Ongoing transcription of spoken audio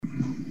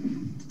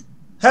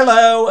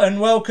Hello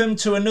and welcome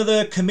to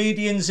another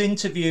comedian's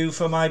interview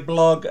for my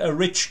blog A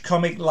Rich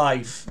Comic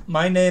Life.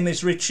 My name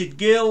is Richard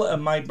Gill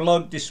and my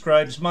blog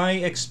describes my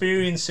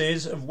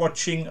experiences of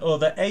watching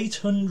over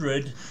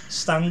 800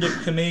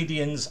 stand-up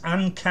comedians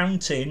and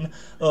counting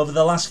over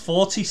the last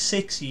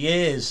 46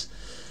 years.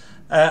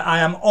 I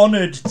am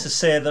honoured to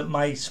say that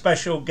my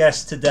special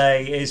guest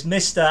today is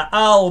Mr.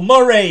 Al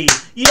Murray.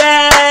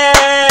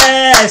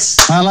 Yes!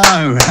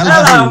 Hello, mate.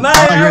 How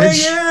are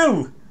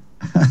you?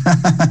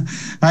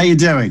 How you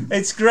doing?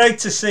 It's great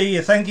to see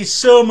you. Thank you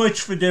so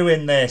much for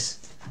doing this.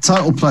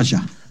 Total pleasure.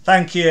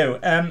 Thank you.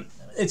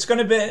 It's going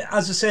to be,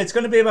 as I say, it's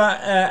going to be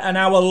about an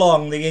hour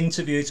long, the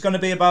interview. It's going to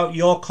be about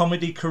your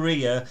comedy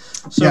career.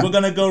 So We're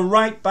going to go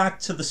right back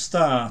to the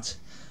start.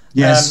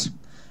 Yes.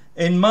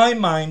 In my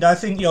mind, I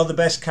think you're the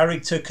best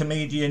character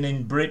comedian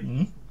in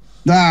Britain.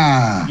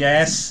 Ah.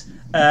 Yes.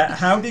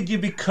 How did you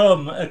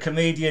become a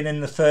comedian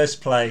in the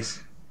first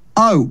place?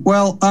 Oh,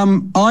 well,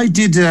 I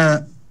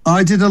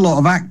did a lot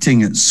of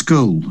acting at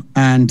school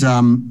and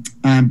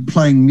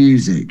playing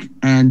music,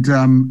 and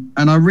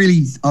I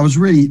was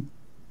really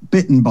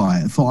bitten by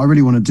it. I thought I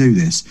really want to do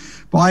this,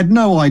 but I had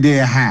no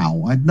idea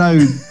how. I had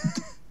no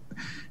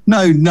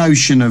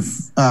notion of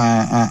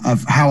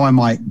how I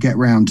might get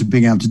round to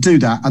being able to do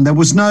that. And there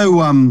was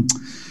no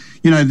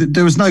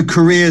there was no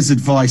careers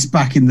advice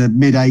back in the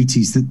mid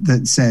 80s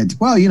that said,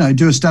 well,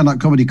 do a stand-up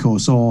comedy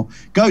course or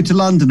go to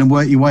London and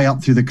work your way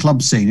up through the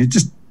club scene. It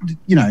just,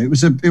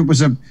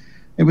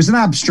 it was an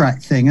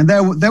abstract thing, and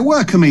there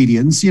were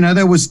comedians.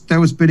 There was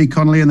Billy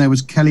Connolly, and there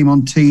was Kelly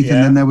Monteith,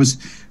 and then there was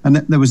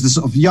the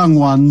sort of young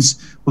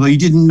ones. Although you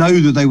didn't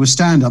know that they were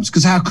stand-ups,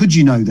 because how could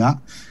you know that?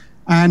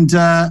 And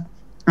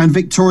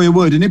Victoria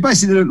Wood, and it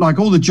basically looked like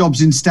all the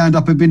jobs in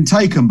stand-up had been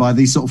taken by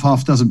these sort of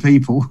half dozen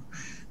people.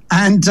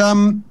 And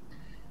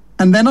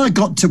then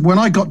when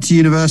I got to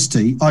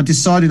university, I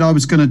decided I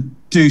was going to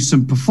do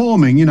some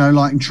performing,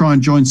 and try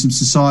and join some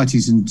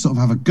societies and sort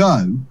of have a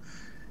go.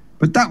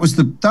 But that was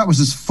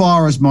as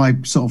far as my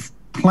sort of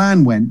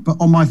plan went. But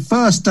on my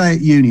first day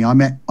at uni, I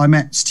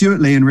met Stuart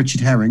Lee and Richard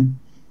Herring.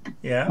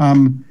 Yeah.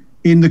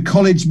 In the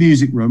college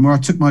music room where I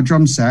took my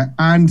drum set,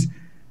 and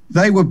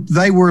they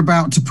were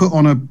about to put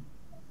on a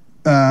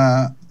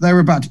a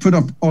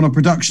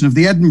production of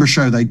the Edinburgh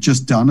show they'd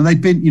just done, and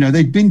they'd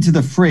been to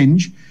the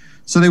Fringe,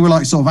 so they were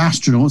like sort of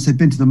astronauts. They'd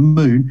been to the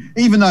moon,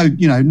 even though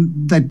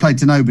they'd played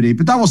to nobody.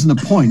 But that wasn't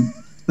the point.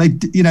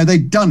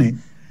 They'd done it.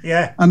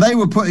 Yeah. And they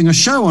were putting a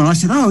show on. I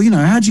said,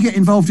 how'd you get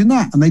involved in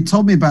that? And they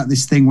told me about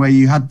this thing where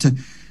you had to,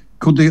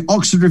 called the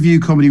Oxford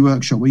Review Comedy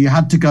Workshop, where you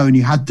had to go and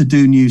you had to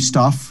do new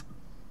stuff.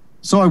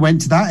 So I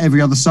went to that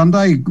every other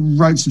Sunday,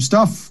 wrote some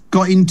stuff,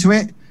 got into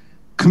it,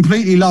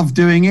 completely loved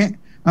doing it,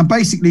 and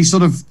basically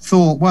sort of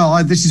thought,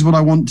 well, this is what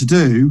I want to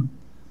do.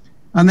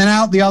 And then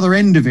out the other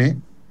end of it,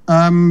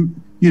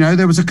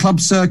 there was a club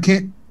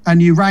circuit, and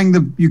you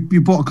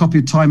you bought a copy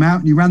of Time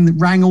Out, and you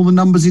rang all the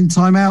numbers in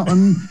Time Out,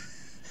 and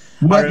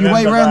worked your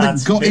way around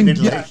and got in, and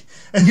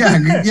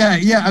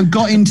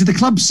got into the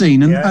club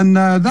scene, and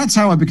that's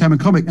how I became a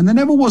comic. And there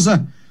never was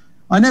a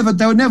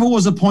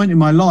point in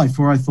my life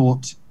where I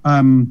thought,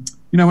 when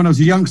I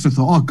was a youngster, I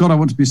thought, oh God, I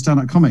want to be a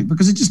stand-up comic,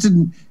 because it just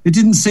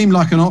didn't seem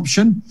like an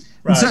option.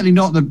 Right.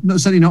 And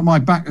certainly not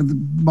my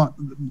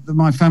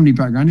family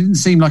background. It didn't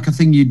seem like a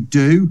thing you'd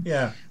do.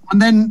 Yeah.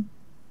 And then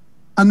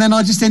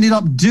I just ended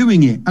up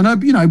doing it,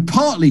 and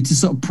partly to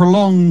sort of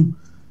prolong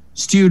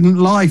student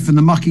life and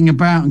the mucking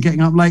about and getting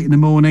up late in the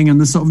morning and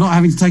the sort of not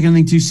having to take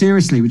anything too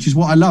seriously, which is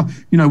what I love,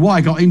 why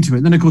I got into it.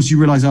 And then of course you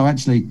realise,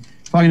 actually,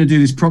 if I'm going to do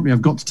this properly,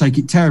 I've got to take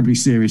it terribly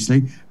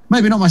seriously.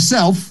 Maybe not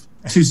myself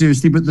too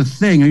seriously, but the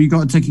thing you've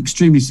got to take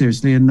extremely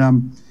seriously. And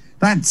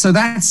that's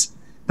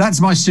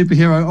my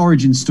superhero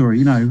origin story,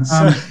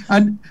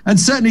 and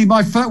certainly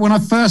when I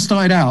first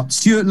started out,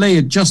 Stuart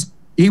Lee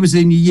he was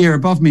in a year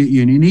above me at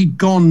uni, and he'd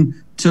gone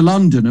to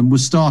London and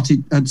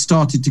had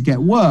started to get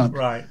work.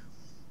 Right.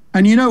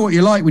 And you know what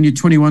you're like when you're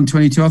 21,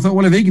 22. I thought,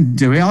 well, if he can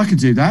do it, I can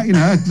do that.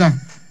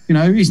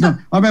 He's not.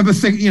 I remember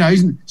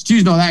thinking,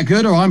 Stu's not that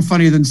good, or I'm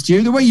funnier than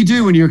Stu. The way you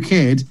do when you're a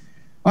kid,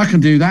 I can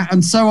do that.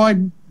 And so I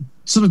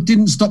sort of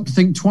didn't stop to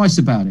think twice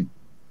about it.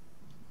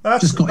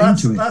 Just got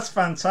into it. That's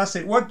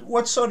fantastic.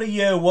 What sort of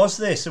year was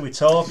this? Are we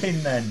talking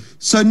then?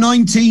 So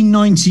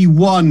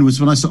 1991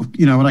 was when I sort of,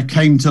 when I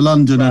came to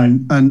London, right,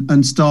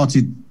 and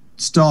started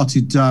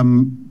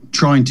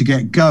trying to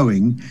get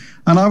going.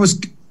 And I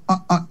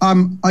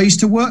used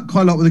to work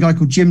quite a lot with a guy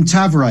called Jim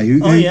Tavray,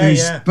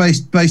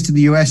 who's based in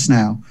the US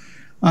now.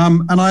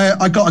 And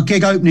I got a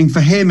gig opening for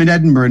him in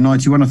Edinburgh in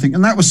 91, I think.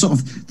 And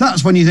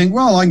that's when you think,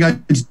 well, I'm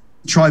going to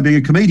try being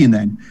a comedian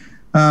then.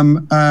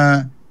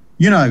 I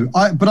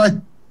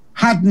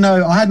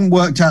hadn't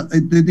worked out,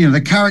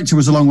 the character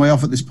was a long way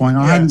off at this point.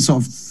 I hadn't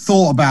sort of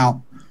thought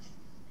about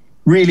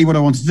really what I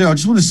wanted to do. I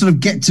just wanted to sort of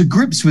get to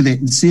grips with it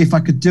and see if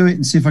I could do it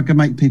and see if I could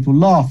make people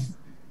laugh.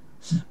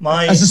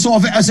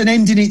 As an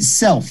end in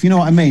itself, you know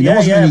what I mean? There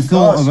wasn't any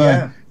thought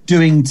of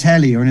doing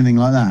telly or anything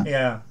like that.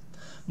 Yeah.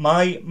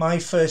 My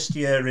first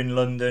year in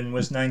London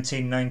was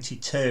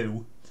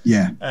 1992.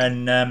 Yeah.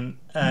 And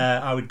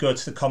I would go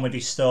to the Comedy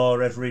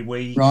Store every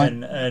week,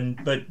 Right.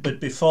 but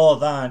before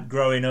that,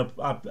 growing up,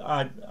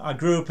 I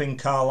grew up in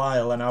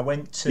Carlisle, and I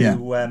went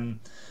to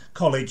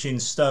college in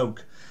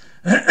Stoke,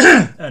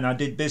 and I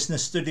did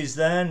business studies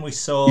there, and we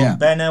saw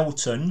Ben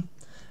Elton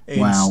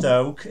in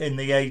Stoke in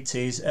the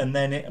 80s, and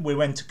then we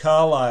went to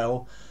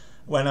Carlisle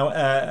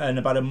and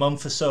about a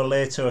month or so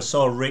later I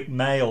saw Rick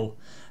Mail,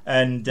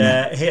 and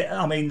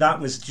I mean, that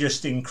was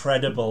just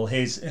incredible.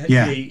 He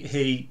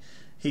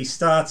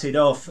started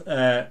off,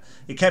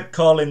 he kept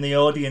calling the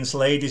audience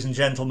ladies and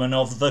gentlemen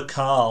of the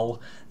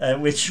Carl,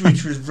 which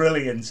was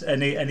brilliant,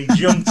 and he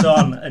jumped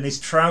on and his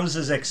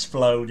trousers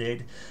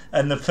exploded,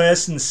 and the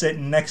person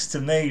sitting next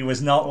to me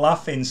was not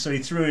laughing, so he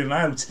threw him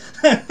out.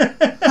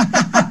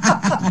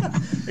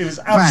 It was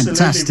absolutely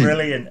Fantastic.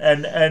 Brilliant.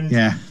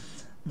 And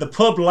the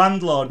pub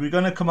landlord, we're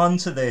going to come on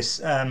to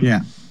this,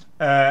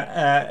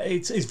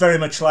 it's very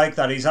much like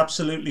that. He's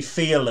absolutely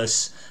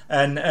fearless,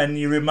 and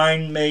you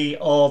remind me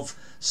of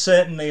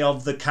certainly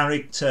of the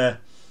character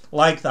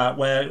like that,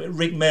 where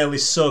Rick Mail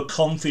is so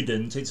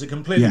confident. It's a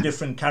completely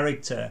different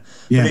character,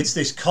 but it's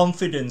this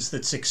confidence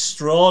that's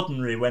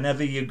extraordinary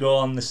whenever you go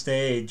on the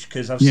stage,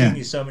 because I've seen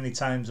you so many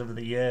times over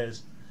the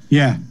years.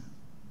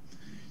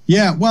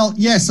 Well,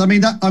 yes, I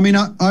mean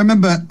I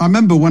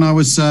remember when I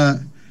was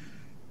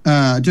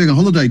doing a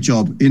holiday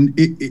job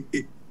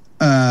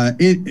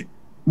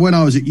when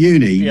I was at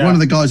uni, one of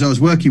the guys I was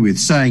working with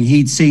saying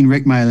he'd seen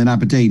Rick Mail in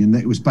Aberdeen, and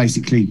that it was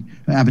basically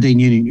Aberdeen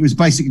Uni. It was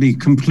basically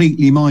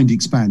completely mind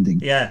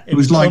expanding. Yeah, it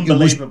was like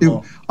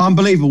unbelievable.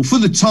 Unbelievable for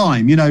the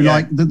time, you know,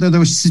 like there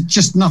was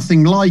just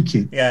nothing like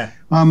it.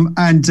 I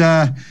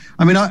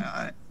mean,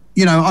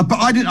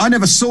 I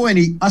never saw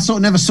any. I sort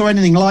of never saw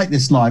anything like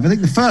this live. I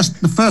think the first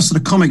sort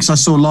of comics I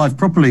saw live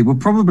properly were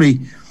probably,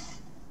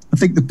 I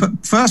think the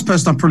first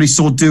person I probably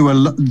saw do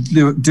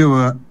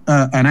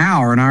an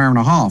hour and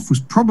a half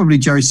was probably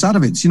Jerry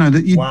Sadowitz. You know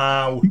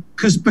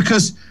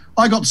because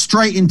I got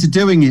straight into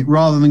doing it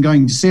rather than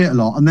going to see it a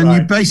lot, and then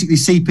you basically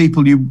see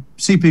people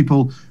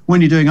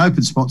when you're doing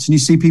open spots, and you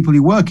see people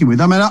you're working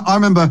with. I mean, I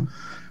remember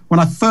when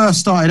I first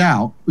started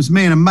out, it was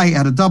me and a mate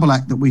had a double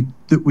act that we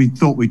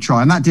thought we'd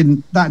try, and that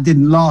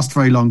didn't last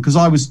very long, because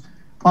I was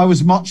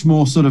much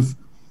more sort of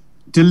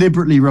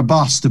deliberately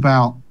robust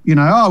about, you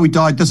know, we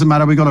died, doesn't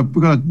matter, we got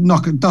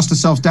to dust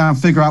ourselves down,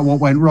 figure out what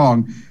went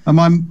wrong. And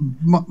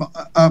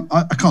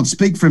I can't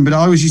speak for him, but I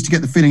always used to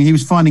get the feeling he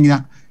was finding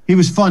that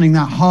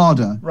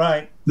harder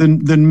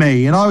than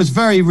me, and I was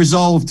very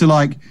resolved to,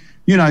 like,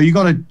 you know, you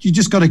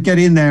just got to get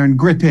in there and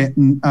grip it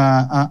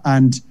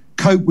and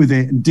cope with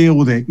it and deal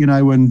with it, you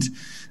know, and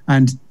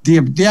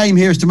the aim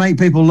here is to make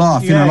people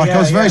laugh, you know, like I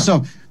was very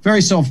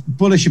sort of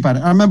bullish about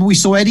it. I remember we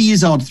saw Eddie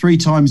Izzard 3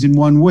 times in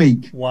 1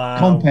 week,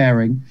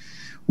 comparing.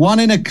 One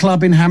in a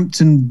club in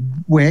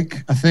Hampton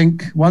Wick, I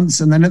think,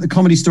 once, and then at the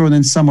Comedy Store, and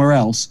then somewhere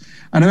else.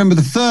 And I remember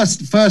the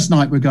first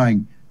night we're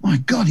going, my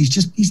God, he's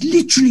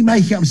literally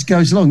making up as he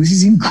goes along. This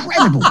is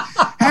incredible.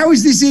 How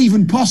is this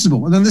even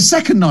possible? And then the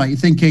second night you're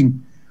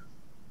thinking,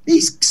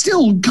 he's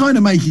still kind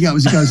of making up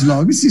as he goes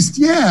along. This is,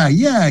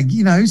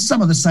 you know,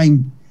 some of the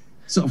same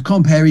sort of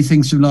compare-y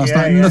things from last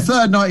night. And the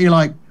third night you're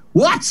like,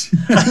 what?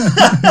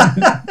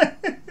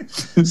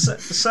 so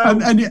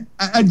and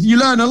you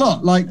learn a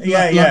lot,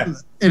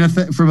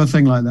 from a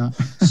thing like that.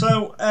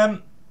 So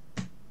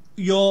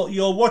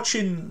you're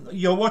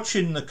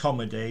watching the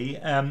comedy,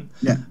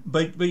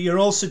 but you're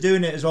also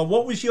doing it as well.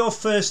 What was your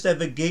first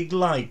ever gig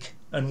like,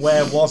 and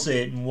where was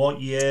it, and what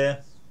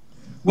year?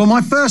 Well, my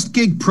first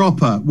gig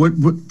proper,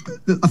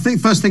 I think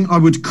first thing I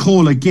would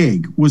call a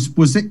gig was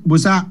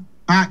at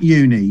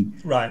uni,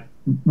 right?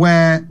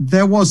 Where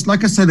there was,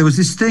 like I said, there was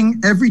this thing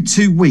every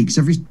 2 weeks,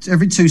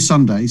 every 2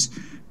 Sundays,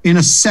 in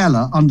a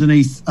cellar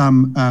underneath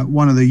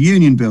one of the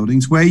union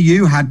buildings, where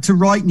you had to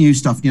write new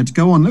stuff. You had to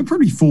go on. There were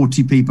probably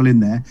 40 people in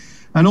there,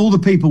 and all the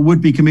people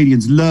would be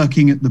comedians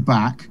lurking at the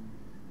back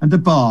and the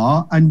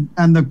bar, and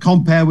the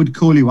compere would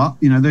call you up,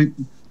 you know,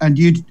 and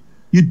you'd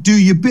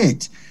do your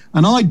bit.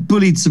 And I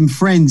bullied some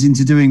friends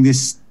into doing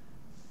this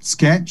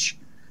sketch,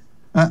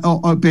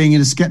 or being in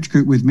a sketch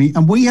group with me,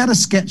 and we had a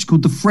sketch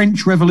called the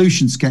French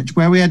Revolution sketch,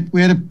 where we had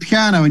a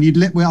piano, and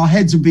our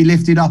heads would be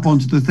lifted up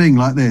onto the thing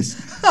like this,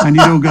 and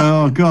you'd all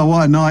go, oh God,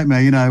 what a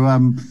nightmare, you know,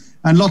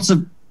 and lots of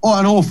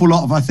an awful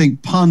lot of, I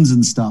think, puns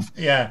and stuff.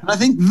 And I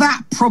think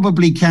that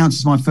probably counts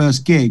as my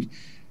first gig.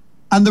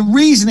 And the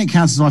reason it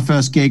counts as my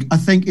first gig, I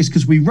think, is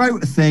because we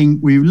wrote a thing,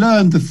 we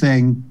learned the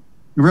thing.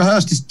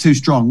 Rehearsed is too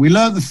strong. We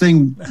learned the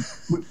thing,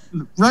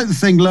 wrote the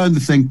thing, learned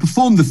the thing,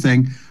 performed the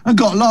thing, and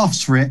got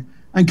laughs for it,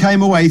 and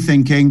came away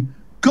thinking,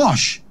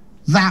 gosh,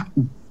 that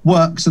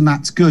works and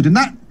that's good. And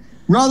that,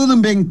 rather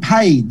than being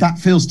paid, that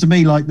feels to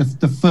me like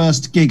the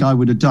first gig I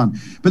would have done.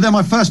 But then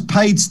my first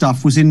paid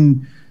stuff was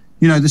in,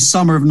 you know, the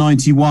summer of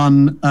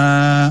 '91,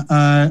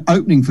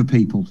 opening for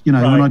people, you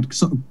know, when I'd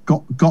sort of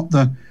got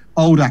the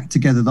old act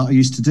together that I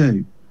used to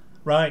do.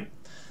 Right.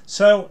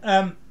 So,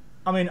 I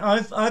mean,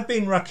 I've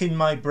been racking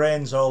my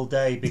brains all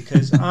day,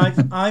 because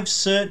I've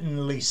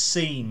certainly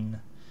seen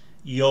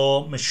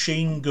your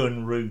machine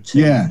gun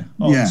routine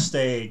on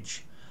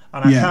stage.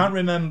 and I can't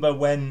remember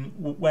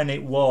when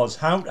it was.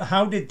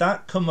 How did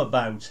that come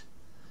about?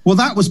 Well,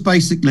 that was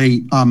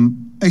basically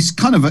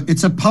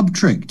it's a pub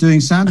trick doing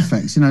sound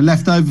effects,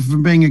 left over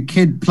from being a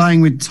kid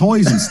playing with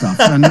toys and stuff,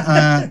 and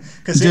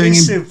because it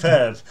is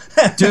superb.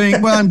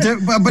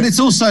 But it's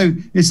also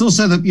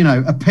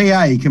that a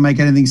PA can make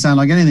anything sound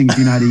like anything if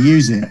you know how to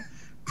use it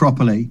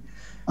properly.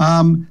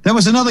 There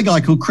was another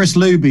guy called Chris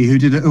Luby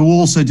who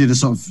also did a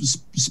sort of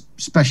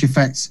special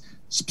effects,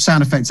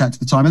 sound effects act at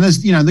the time. And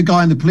there's the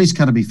guy in the Police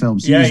Academy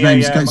films. His name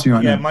escapes me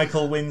right now.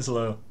 Michael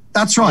Winslow.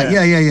 That's right.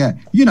 Yeah.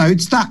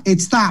 It's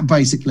that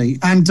basically,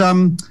 and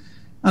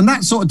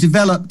that sort of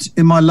developed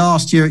in my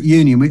last year at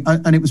uni,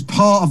 and it was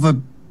part of a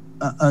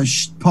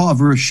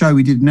show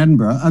we did in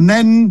Edinburgh. And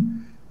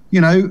then,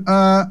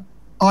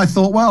 I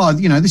thought, well,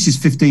 this is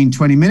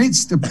 15-20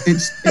 minutes.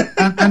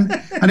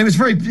 And it was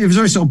very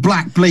sort of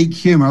black, bleak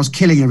humour. I was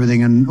killing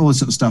everything and all this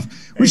sort of stuff,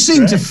 which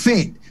seemed to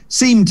fit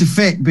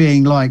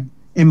being like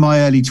in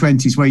my early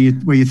 20s, where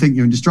you think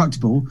you're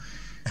indestructible,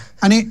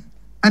 and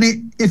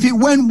if it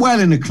went well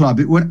in a club,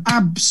 it would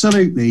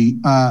absolutely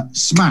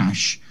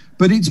smash.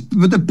 But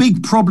the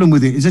big problem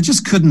with it is I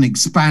just couldn't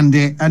expand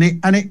it, and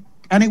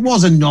it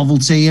was a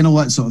novelty and all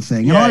that sort of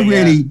thing. And I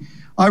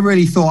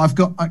really thought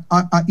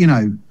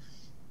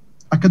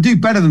I could do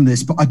better than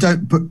this, but I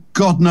don't. But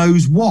God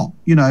knows what,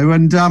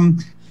 And I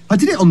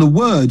did it on The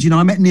Word.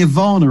 I met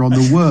Nirvana on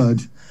The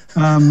Word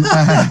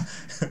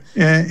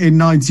in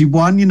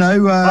 '91.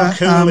 How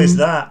cool is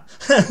that?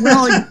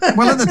 well,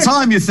 at the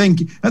time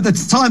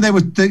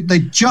they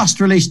just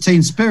released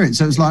Teen Spirit,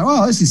 so it was like,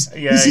 oh, this is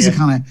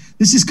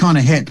kind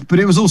of hip, but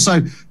it was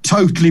also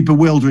totally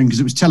bewildering because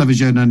it was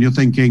television, and you're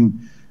thinking,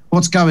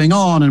 what's going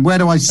on, and where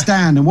do I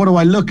stand, and what do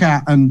I look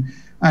at, and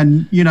are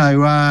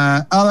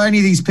there any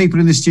of these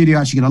people in the studio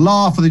actually going to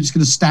laugh, or are they just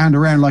going to stand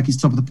around like it's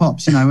Top of the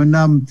Pops, and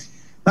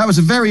that was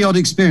a very odd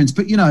experience,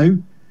 but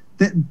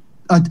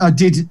I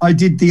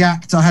did the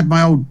act. I had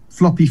my old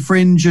floppy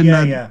fringe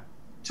and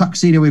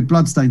tuxedo with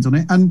bloodstains on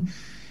it, and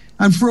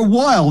for a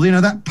while,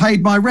 that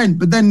paid my rent.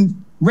 But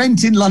then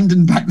rent in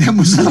London back then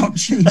was a lot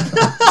cheaper.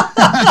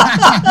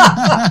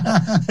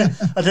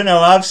 I don't know.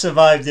 I've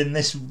survived in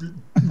this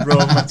room,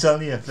 I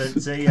tell you. But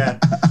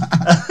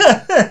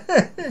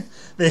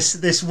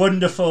this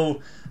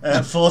wonderful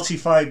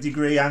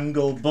 45-degree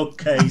angle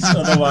bookcase,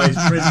 otherwise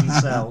prison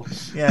cell.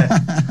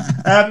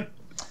 Yeah.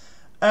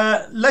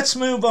 Let's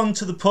move on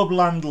to the pub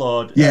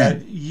landlord. Yeah.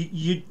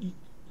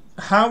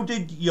 How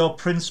did your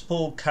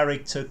principal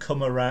character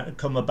come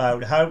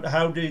about?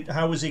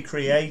 How was he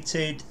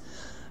created?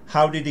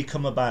 How did he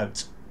come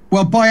about?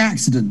 Well, by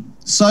accident.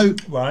 So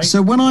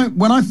when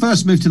I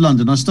first moved to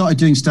London, I started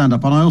doing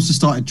stand-up, and I also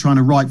started trying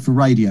to write for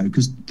radio,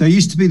 because there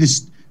used to be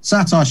this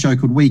satire show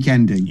called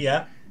Weekending.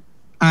 Yeah.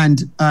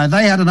 And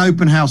they had an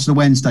open house on a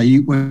Wednesday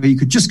where you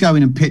could just go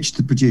in and pitch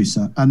the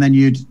producer, and then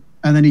he'd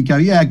go,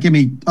 yeah,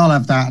 I'll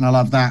have that, and I'll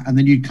have that, and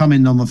then you'd come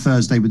in on the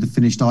Thursday with the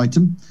finished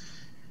item.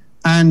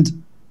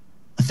 And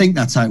I think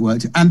that's how it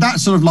worked. And that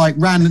sort of like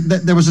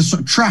there was a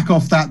sort of track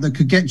off that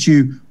could get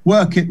you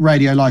work at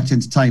Radio Light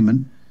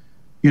Entertainment,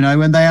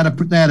 and they had a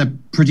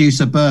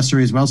producer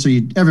bursary as well. So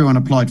everyone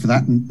applied for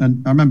that.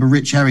 And I remember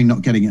Rich Herring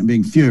not getting it and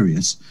being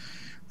furious.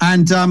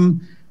 And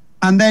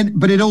then,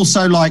 but it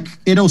also led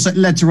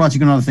to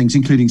writing on other things,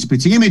 including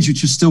Splitting Image,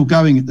 which was still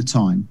going at the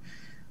time.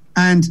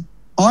 And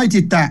I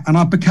did that, and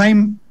I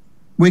became.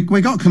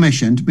 We got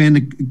commissioned, me and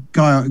the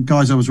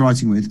guys I was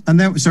writing with, and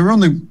then so we're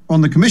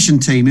on the commission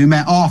team who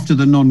met after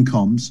the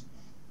non-coms,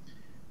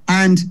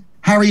 and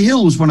Harry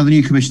Hill was one of the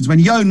new commissions when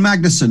Jon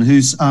Magnuson,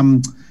 who's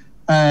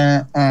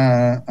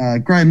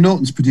Graham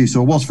Norton's producer,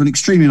 or was for an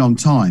extremely long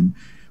time,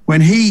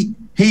 when he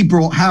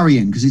brought Harry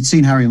in because he'd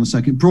seen Harry on the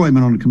circuit, brought him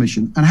in on a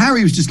commission, and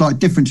Harry was just like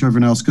different to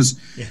everyone else because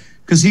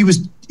he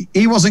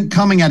wasn't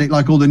coming at it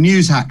like all the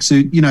news hacks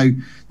who,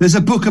 there's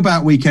a book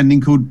about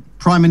Weekending called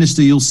Prime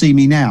Minister, You'll See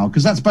Me Now,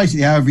 because that's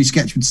basically how every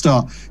sketch would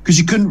start, because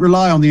you couldn't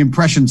rely on the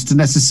impressions to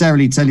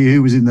necessarily tell you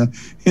who was in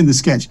the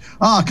sketch.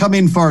 Come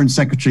in, Foreign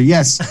Secretary.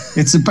 Yes,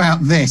 it's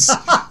about this.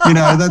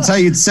 That's how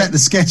you'd set the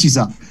sketches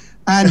up.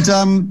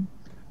 And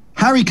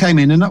Harry came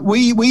in, and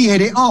we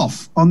hit it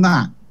off on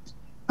that.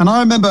 And I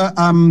remember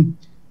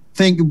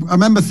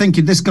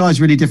thinking this guy's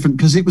really different,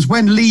 because it was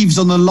when Leaves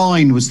on the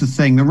Line was the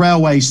thing, the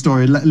railway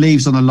story,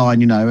 Leaves on the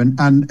Line,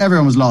 and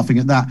everyone was laughing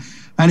at that.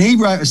 And he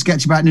wrote a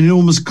sketch about an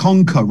enormous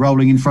conker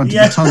rolling in front of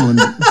the tunnel,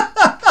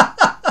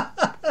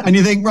 and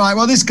you think, right,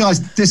 well, this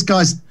guy's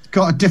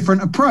got a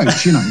different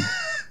approach, and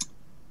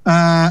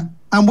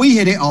we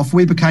hit it off.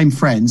 We became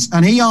friends,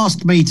 and he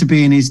asked me to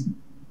be in his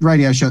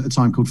radio show at the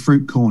time called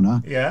Fruit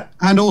Corner,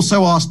 and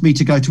also asked me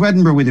to go to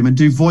Edinburgh with him and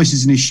do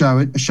voices in his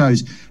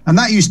shows. And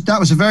that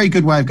was a very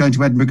good way of going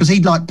to Edinburgh, because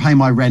he'd like pay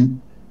my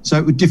rent, so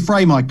it would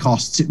defray my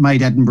costs. It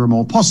made Edinburgh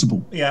more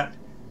possible. Yeah.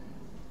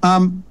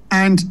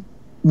 And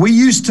we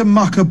used to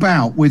muck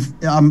about with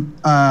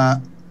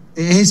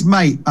his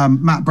mate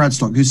Matt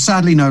Bradstock, who's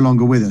sadly no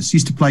longer with us.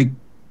 Used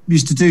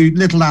to do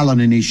Little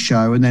Alan in his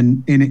show, and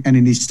then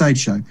in his stage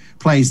show,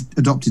 play his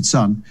adopted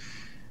son.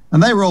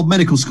 and they were old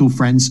medical school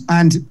friends.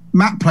 And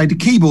Matt played the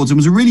keyboards and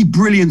was a really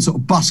brilliant sort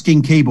of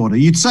busking keyboarder.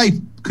 You'd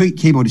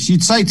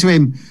say to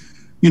him,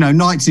 you know,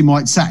 Knights in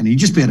White Satin, you'd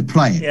just be able to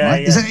play it,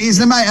 right? Yeah. He's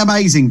an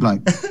amazing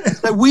bloke.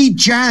 So we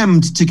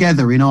jammed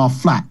together in our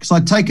flat, because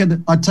I'd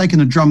taken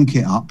a drum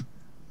kit up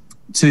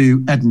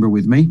to Edinburgh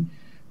with me,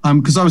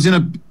 because I was in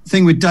a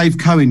thing with Dave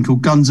Cohen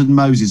called Guns N'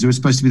 Moses, who was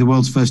supposed to be the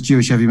world's first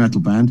Jewish heavy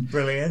metal band.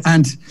 Brilliant.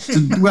 And,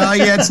 well,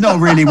 yeah, it's not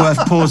really worth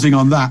pausing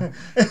on that.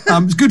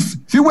 It's good.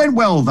 If it went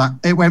well,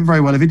 it went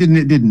very well. If it didn't,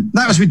 it didn't.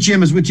 That was with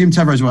Jim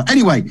Tevro as well.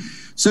 Anyway,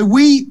 so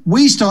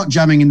we start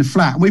jamming in the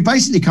flat, and we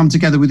basically come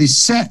together with this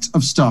set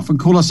of stuff and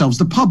call ourselves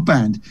the Pub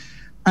Band.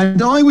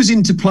 And I was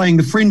into playing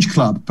the Fringe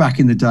Club back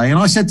in the day, and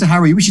I said to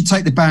Harry, we should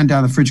take the band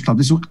down the Fringe Club.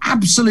 This will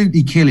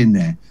absolutely kill in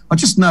there. I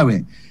just know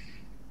it.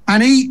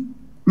 And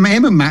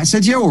him and Matt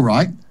said, yeah, all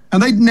right.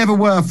 And they never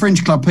were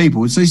Fringe Club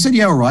people. So he said,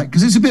 yeah, all right,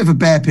 because it's a bit of a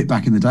bear pit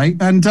back in the day.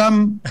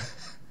 And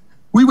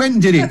we went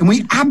and did it, and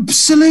we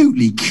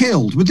absolutely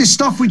killed with this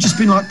stuff we'd just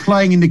been like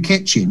playing in the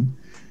kitchen.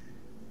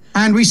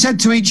 And we said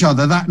to each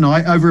other that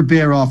night over a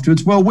beer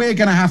afterwards, well, we're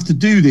going to have to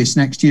do this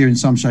next year in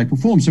some shape or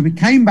form. So we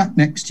came back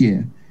next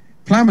year.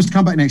 Plan was to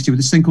come back next year with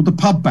this thing called the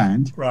Pub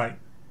Band. Right.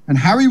 And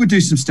Harry would do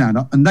some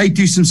stand-up, and they'd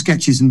do some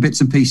sketches and bits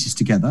and pieces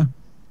together.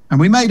 And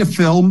we made a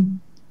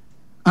film.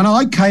 And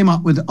I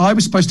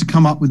was supposed to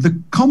come up with the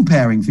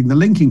comparing thing, the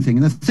linking thing.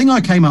 And the thing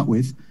I came up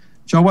with,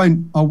 which I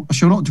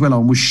shall not dwell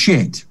on, was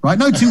shit, right?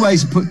 No two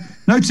ways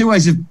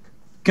of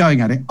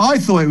going at it. I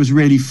thought it was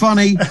really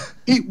funny.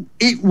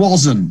 It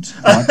wasn't,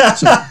 right?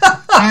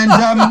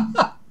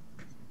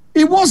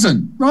 It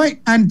wasn't, right?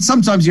 And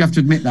sometimes you have to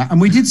admit that. And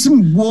we did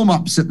some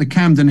warm-ups at the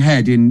Camden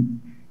Head in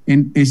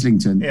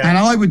Islington. Yeah. And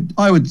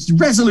I would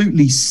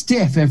resolutely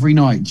stiff every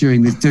night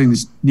doing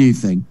this new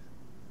thing.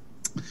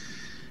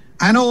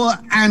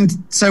 And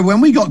so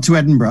when we got to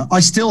Edinburgh, I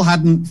still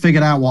hadn't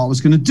figured out what I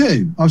was going to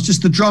do. I was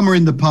just the drummer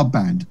in the pub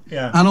band.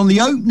 Yeah. And on the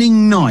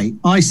opening night,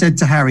 I said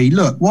to Harry,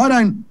 look, why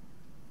don't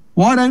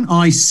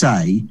I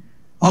say,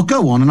 I'll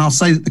go on and I'll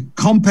say that the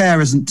compere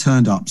hasn't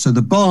turned up. So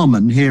the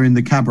barman here in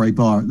the cabaret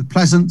bar at the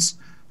Pleasance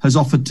has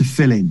offered to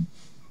fill in.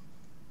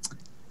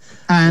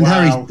 And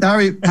wow.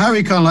 Harry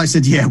kind of like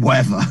said, yeah,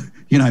 whatever.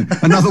 You know,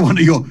 another one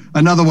of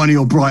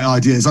your bright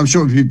ideas. I'm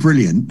sure it would be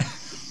brilliant.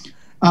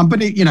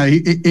 But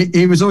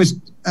he was always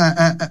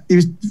he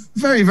was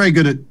very, very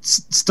good at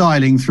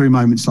styling through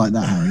moments like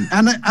that, Harry.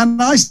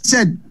 And I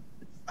said,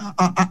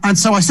 and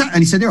so I sat and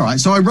he said, all right.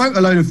 So I wrote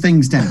a load of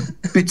things down,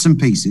 bits and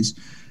pieces,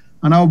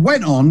 and I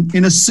went on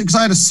because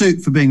I had a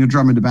suit for being a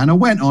drummer in the band. I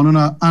went on and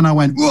I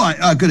went, right,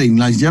 good evening,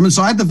 ladies and gentlemen.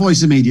 So I had the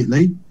voice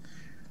immediately,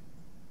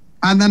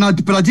 and then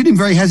but I did him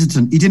very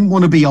hesitant. He didn't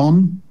want to be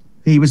on.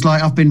 He was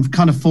like, I've been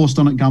kind of forced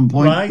on at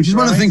gunpoint, which is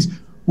one of the things.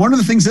 One of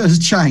the things that has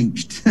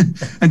changed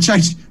and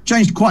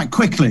changed quite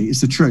quickly,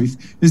 is the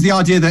truth, is the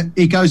idea that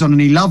he goes on and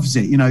he loves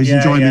it. You know, he's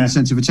enjoying the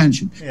sense of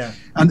attention. Yeah.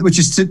 And which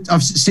is,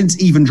 I've since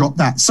even dropped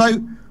that.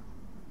 So,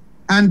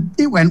 and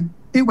it went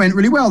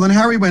really well. Then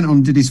Harry went on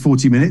and did his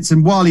 40 minutes.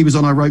 And while he was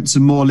on, I wrote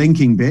some more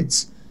linking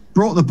bits,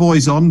 brought the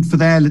boys on for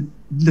their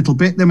little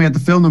bit. Then we had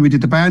the film, then we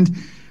did the band.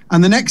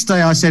 And the next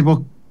day I said,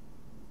 well,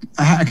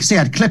 I could see I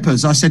had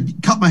clippers. I said,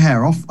 cut my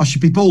hair off. I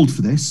should be bald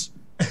for this.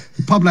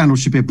 The pub landlord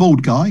should be a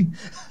bald guy.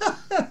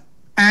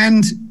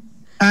 And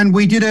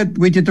we did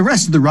the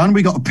rest of the run.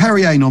 We got a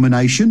Perrier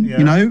nomination,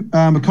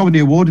 a comedy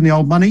award in the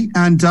Old Money,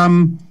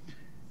 and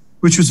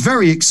which was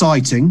very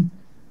exciting.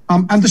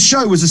 And the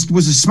show was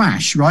a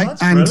smash, right?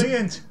 That's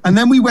brilliant. And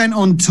then we went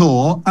on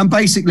tour, and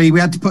basically we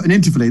had to put an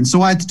interval in,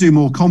 so I had to do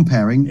more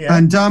comparing. Yeah.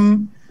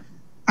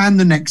 And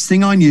the next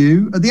thing I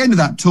knew, at the end of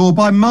that tour,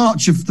 by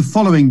March of the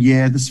following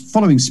year, this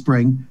following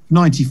spring,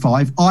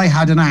 95, I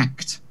had an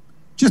act.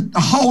 Just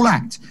a whole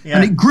act. Yeah.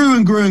 And it grew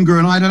and grew and grew.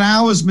 And I had an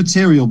hour's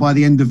material by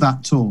the end of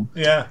that tour.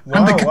 Yeah.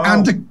 Wow,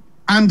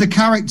 and a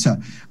character.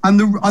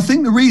 And I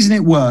think the reason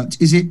it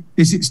worked is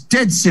it's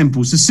dead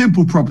simple. It's a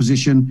simple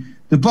proposition.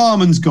 The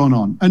barman's gone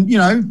on.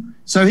 And,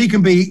 so he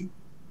can be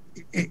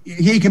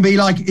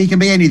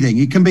anything.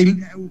 He can be,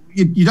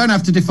 you don't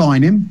have to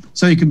define him.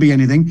 So he can be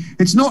anything.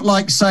 It's not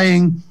like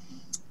saying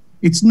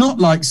a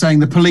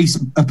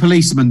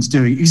policeman's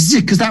doing,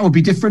 because that would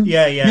be different.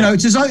 Yeah.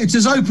 It's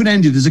as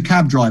open-ended as a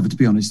cab driver, to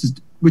be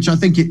honest, which I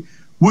think it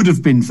would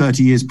have been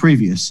 30 years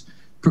previous,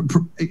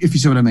 if you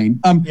see what I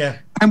mean. Yeah.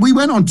 And we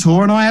went on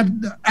tour,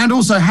 and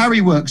also Harry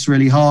works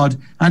really hard,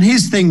 and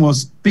his thing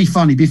was be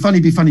funny, be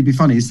funny, be funny, be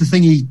funny. It's the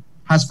thing he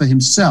has for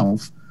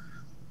himself.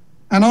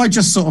 And I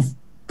just sort of,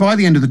 by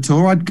the end of the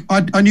tour,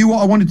 I knew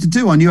what I wanted to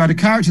do. I knew I had a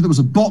character that was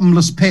a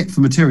bottomless pit for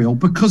material,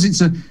 because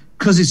it's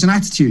an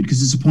attitude,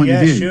 because it's a point of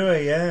view. Yeah, sure,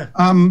 yeah.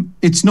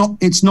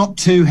 It's not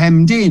too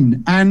hemmed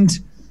in. And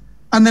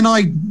then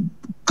I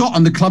got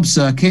on the club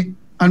circuit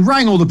and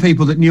rang all the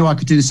people that knew I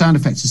could do the sound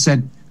effects and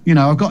said,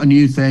 I've got a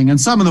new thing. And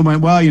some of them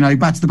went, well,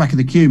 back to the back of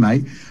the queue,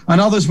 mate.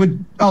 And others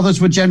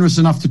were generous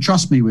enough to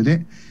trust me with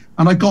it.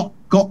 And I got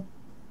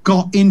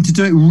into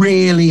do it,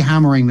 really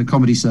hammering the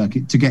comedy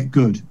circuit to get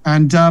good.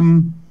 And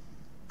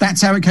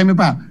that's how it came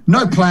about.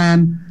 No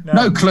plan,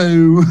 no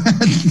clue,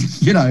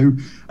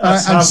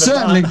 That's and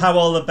certainly how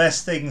all the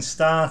best things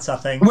start, I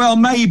think. Well,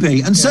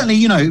 maybe, and certainly,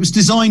 you know, it was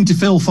designed to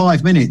fill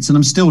 5 minutes, and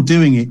I'm still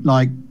doing it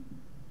like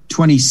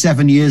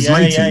 27 years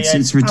later.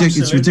 It's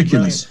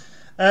ridiculous.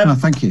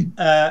 Thank you.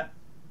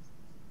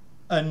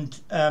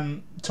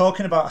 And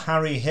talking about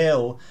Harry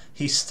Hill,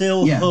 he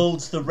still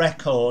holds the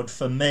record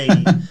for me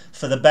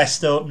for the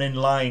best opening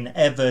line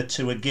ever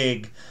to a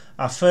gig.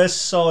 I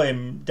first saw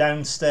him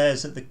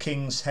downstairs at the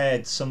King's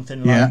Head,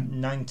 something like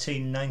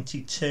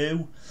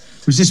 1992.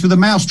 Was this with a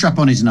mousetrap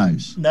on his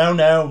nose? No.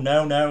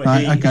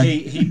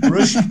 He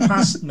brushed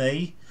past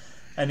me,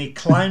 and he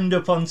climbed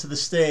up onto the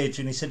stage,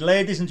 and he said,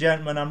 "Ladies and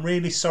gentlemen, I'm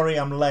really sorry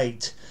I'm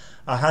late.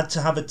 I had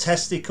to have a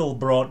testicle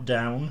brought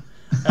down,"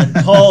 and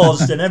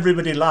paused, and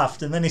everybody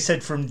laughed. And then he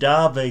said, "From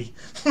Derby."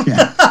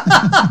 Yeah.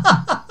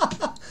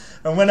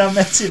 And when I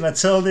met him, I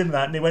told him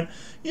that, and he went,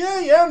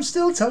 "Yeah, I'm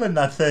still telling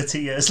that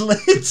 30 years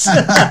later."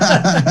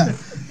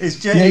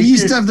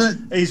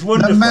 He's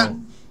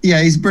wonderful.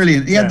 Yeah, he's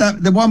brilliant. He had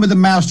the one with the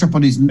mousetrap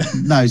on his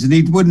nose, and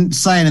he wouldn't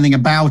say anything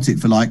about it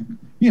for like,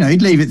 you know,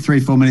 he'd leave it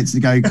 3-4 minutes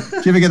to go. Do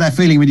you ever get that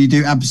feeling when you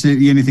do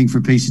absolutely anything for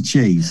a piece of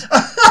cheese?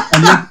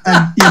 and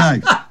you know.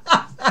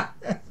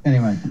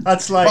 Anyway,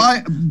 that's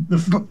like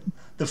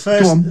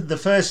the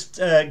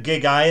first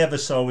gig I ever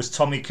saw was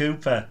Tommy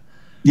Cooper.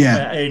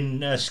 Yeah,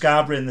 in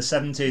Scarborough in the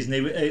 70s,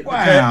 and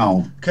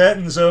wow. The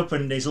curtains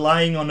opened. He's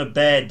lying on a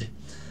bed,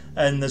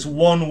 and there's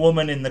one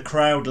woman in the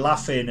crowd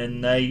laughing,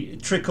 and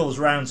it trickles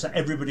round, so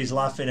everybody's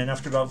laughing. And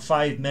after about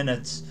 5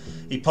 minutes,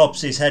 he pops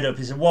his head up.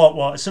 He said,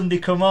 "What? Somebody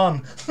come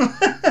on!"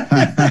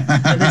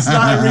 And it's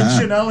that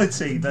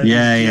originality that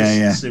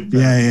is super.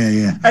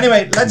 Yeah.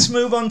 Anyway, let's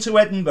move on to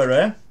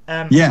Edinburgh.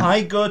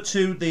 I go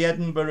to the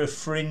Edinburgh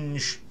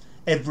Fringe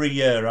every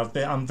year.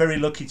 I'm very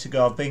lucky to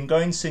go. I've been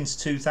going since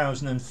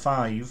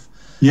 2005.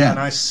 Yeah, and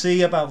I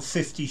see about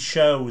 50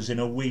 shows in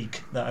a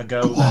week that I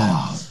go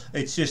there.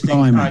 It's just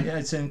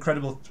it's an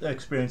incredible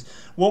experience.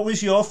 What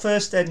was your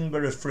first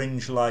Edinburgh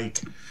Fringe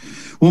like?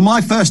 Well,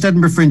 my first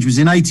Edinburgh Fringe was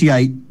in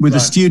 '88 with a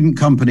student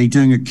company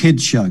doing a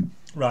kids show.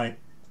 Right.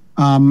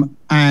 And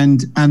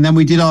then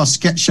we did our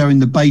sketch show in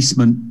the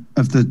basement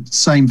of the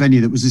same venue.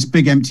 That was this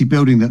big empty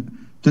building that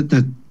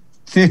the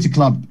theatre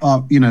club,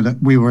 that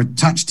we were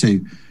attached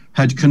to,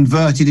 had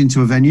converted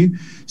into a venue.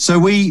 So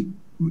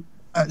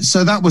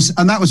that was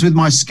with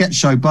my sketch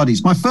show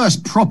buddies. My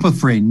first proper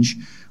Fringe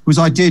was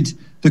I did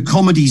the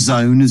Comedy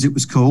Zone, as it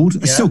was called.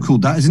 It's still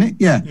called that, isn't it?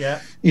 Yeah. Yeah.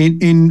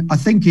 In I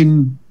think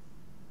in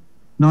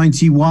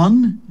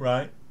 91,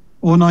 right,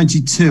 or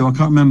 92, I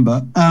can't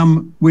remember.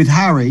 With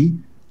Harry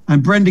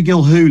and Brenda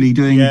Gilhooly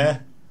doing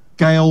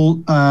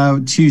Gail,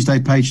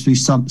 Tuesday Page 3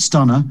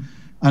 Stunner,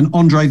 and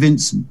Andre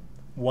Vincent.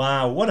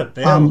 Wow, what a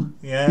bill!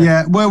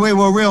 Yeah. Well, we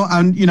were real,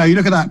 and you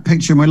look at that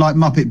picture, and we're like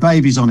Muppet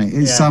Babies on it.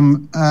 It's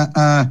and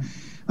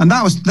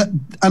that was that,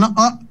 and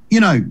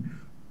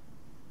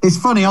it's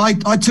funny.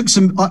 I took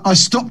some. I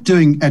stopped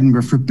doing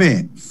Edinburgh for a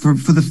bit for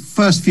the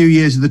first few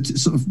years of the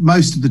sort of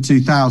most of the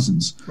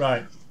 2000s.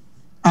 Right.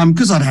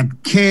 Because I'd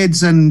had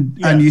kids and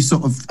you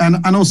sort of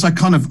and also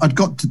kind of I'd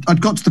got to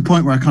the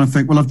point where I kind of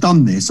think, well, I've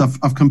done this. I've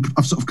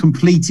sort of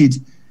completed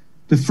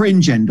the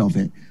Fringe end of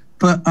it.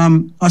 But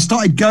I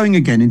started going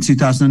again in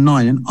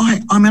 2009, and I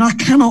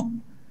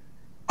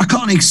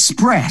can't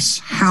express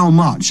how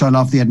much I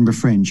love the Edinburgh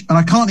Fringe, and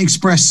I can't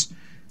express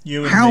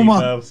how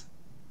much. Both.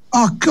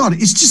 Oh God,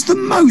 it's just the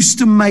most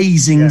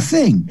amazing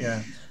thing.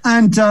 Yeah.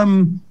 And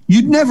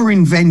you'd never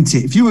invent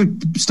it if you were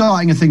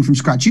starting a thing from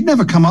scratch. You'd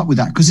never come up with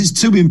that because it's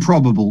too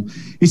improbable.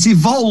 It's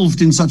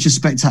evolved in such a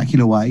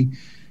spectacular way.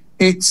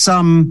 It's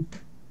just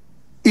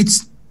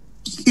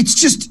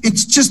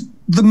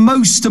the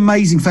most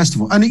amazing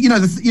festival, and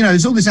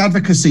there's all this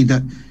advocacy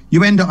that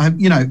you end up.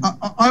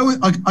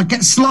 I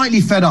get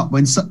slightly fed up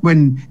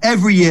when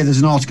every year there's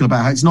an article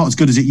about how it's not as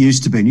good as it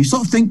used to be, and you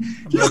sort of think,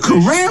 look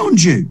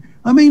around you.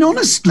 I mean,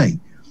 honestly,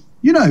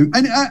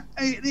 and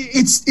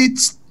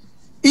it's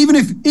even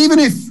if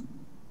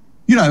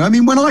I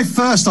mean, when I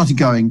first started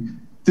going,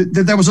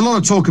 there was a lot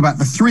of talk about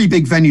the three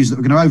big venues that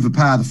were going to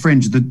overpower the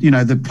Fringe: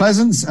 the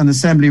Pleasance and the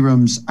Assembly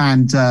Rooms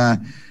and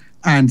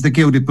the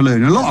Gilded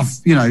Balloon. A lot of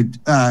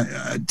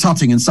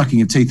tutting and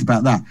sucking of teeth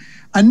about that.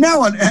 And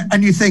now,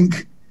 and you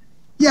think,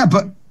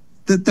 but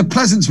the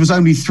Pleasance was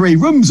only 3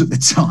 rooms at the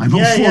time,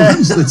 or 4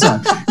 rooms at the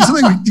time.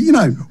 Something,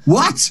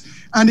 what?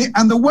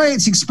 And the way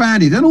it's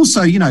expanded, and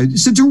also,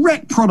 it's a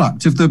direct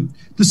product of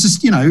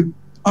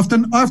I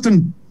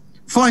often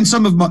find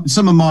some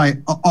of my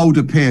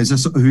older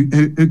peers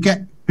who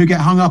get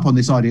hung up on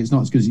this idea it's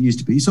not as good as it used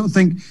to be. You sort of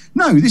think,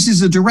 no, this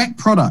is a direct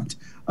product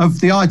of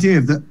the idea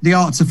of the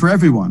arts are for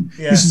everyone.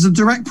 Yeah. This is a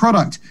direct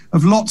product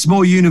of lots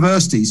more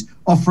universities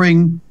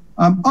offering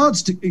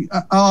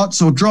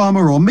arts or drama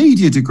or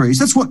media degrees.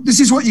 This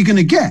is what you're going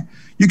to get.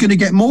 You're going to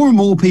get more and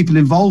more people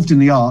involved in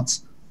the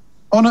arts.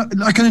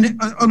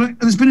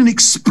 There's been an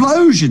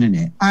explosion in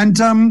it, and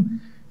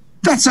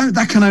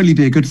that can only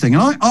be a good thing.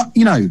 And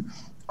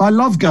I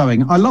love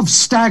going. I love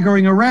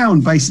staggering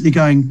around, basically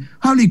going,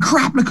 holy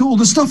crap, look at all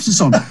the stuff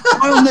that's on.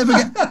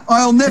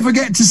 I'll never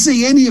get to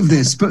see any of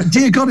this, but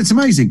dear God, it's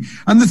amazing.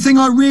 And the thing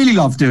I really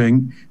love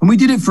doing, and we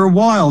did it for a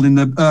while in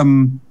the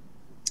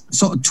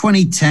sort of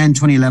 2010,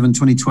 2011,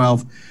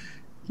 2012,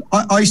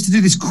 I used to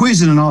do this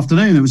quiz in an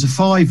afternoon. It was a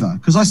 £5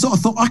 because I sort of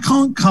thought I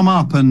can't come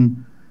up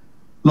and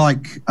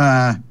like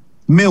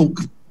milk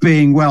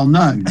being well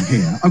known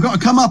here. I've got to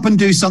come up and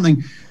do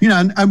something, you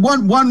know, and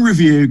one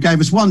review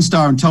gave us 1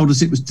 star and told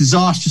us it was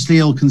disastrously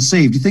ill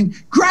conceived. You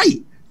think,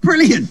 great,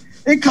 brilliant.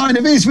 It kind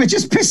of is. We're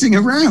just pissing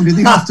around in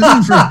the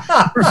afternoon for a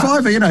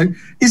 £5, you know.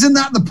 Isn't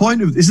that the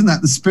point of, isn't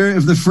that the spirit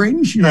of the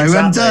Fringe? You know,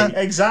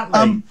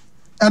 exactly.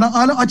 And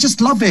I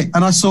just love it.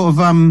 And I sort of,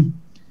 and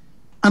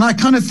I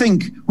kind of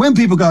think when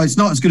people go, it's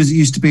not as good as it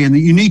used to be, and that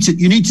you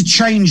need to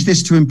change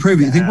this to improve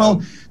it. You think,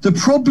 well, the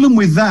problem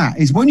with that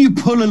is when you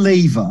pull a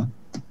lever,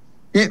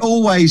 it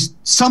always,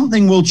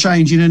 something will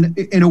change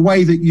in a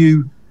way that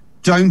you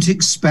don't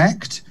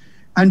expect,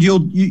 and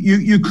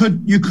you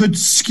could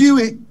skew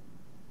it.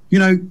 You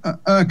know,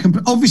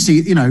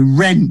 obviously, you know,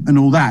 rent and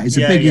all that is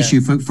a big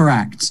issue for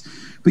acts.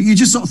 But you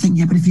just sort of think,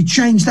 yeah, but if you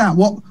change that,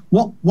 what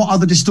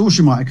other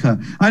distortion might occur?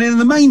 And then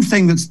the main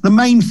thing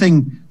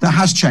that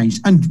has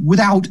changed, and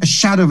without a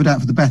shadow of a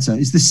doubt for the better,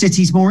 is the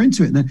city's more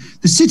into it.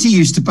 The city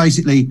used to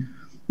basically,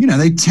 you know,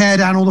 they tear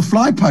down all the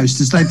fly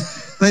posters. They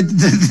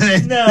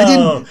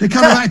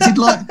kind of acted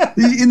like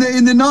in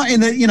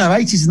the you know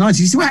 80s and 90s.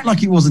 Used to act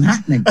like it wasn't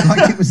happening.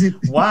 Like it was.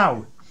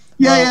 Wow.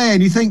 Yeah,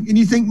 and you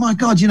think, my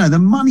God, you know, the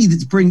money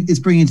it's bringing to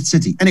the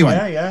city.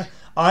 Anyway. Yeah.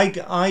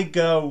 I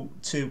go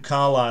to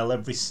Carlisle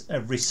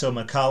every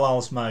summer.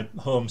 Carlisle's my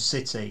home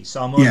city,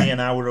 so I'm only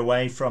an hour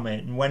away from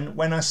it. And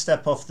when I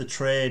step off the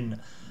train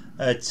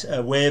at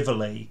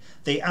Waverley,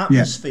 the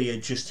atmosphere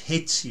just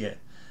hits you.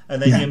 And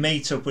then you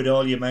meet up with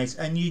all your mates,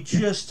 and you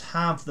just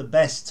have the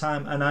best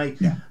time. And I,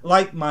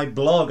 like my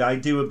blog, I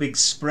do a big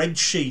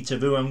spreadsheet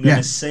of who I'm going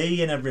to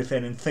see and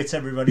everything, and fit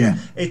everybody. Yeah.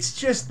 It's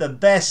just the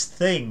best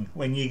thing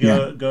when you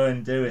go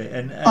and do it.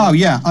 And oh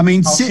yeah, I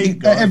mean,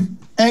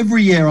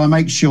 every year I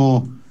make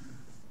sure.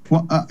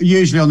 Well,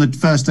 usually on the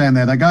first day I'm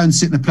there, I go and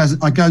sit in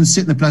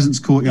the Pleasance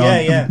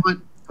courtyard. Have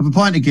a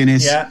pint of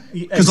Guinness. Yeah,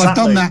 because I've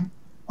done that.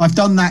 I've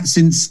done that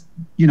since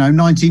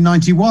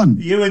 1991.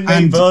 You and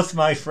me both,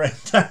 my friend.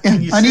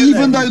 And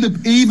even though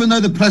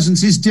the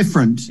Pleasance is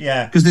different,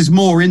 because there's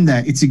more in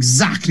there, it's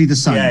exactly the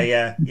same.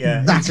 Yeah.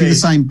 Exactly the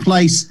same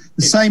place,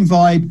 same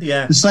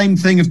vibe, the same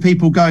thing of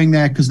people going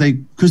there because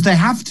they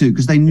have to,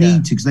 because they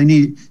need to, because they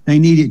need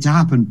it to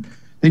happen.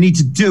 They need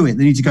to do it.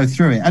 They need to go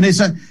through it. And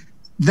it's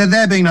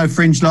there being no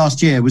Fringe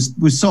last year was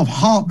sort of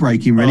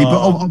heartbreaking, really,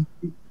 but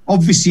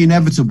obviously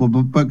inevitable,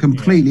 but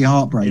completely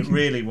heartbreaking. It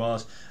really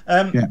was.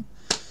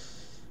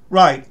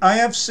 Right, I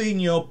have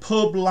seen your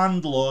pub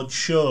landlord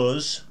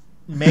shows,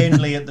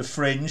 mainly at the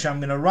Fringe.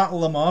 I'm going to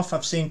rattle them off.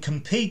 I've seen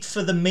Compete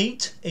for the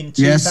Meat in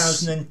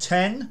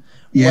 2010,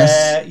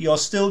 where you're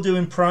still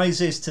doing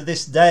prizes to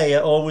this day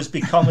at Always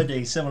Be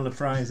Comedy, similar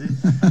prizes.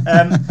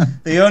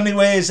 The Only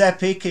Way is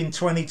Epic in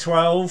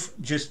 2012,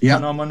 just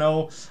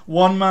phenomenal.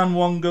 One Man,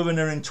 One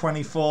Governor in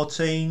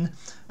 2014,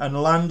 and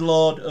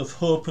Landlord of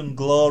Hope and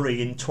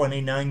Glory in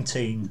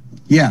 2019.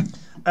 Yeah.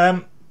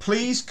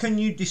 Please, can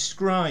you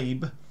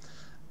describe...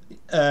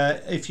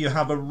 if you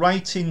have a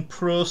writing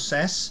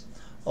process,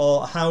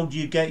 or how do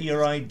you get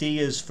your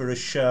ideas for a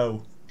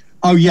show?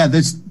 Oh yeah,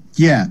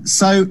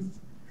 So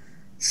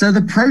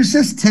the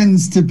process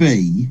tends to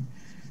be,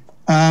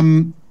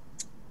 it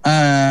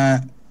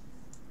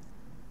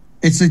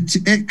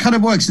kind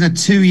of works in a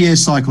 2-year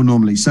cycle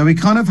normally. So we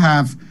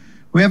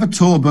have a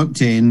tour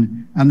booked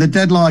in, and the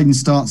deadline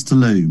starts to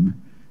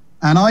loom,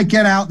 and I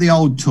get out the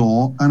old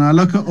tour and I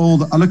look at all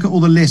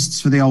the lists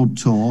for the old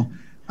tour.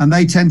 And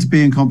they tend to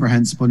be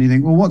incomprehensible. And you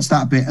think, well, what's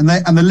that bit? And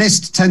the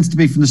list tends to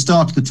be from the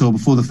start of the tour,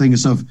 before the thing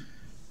is sort of,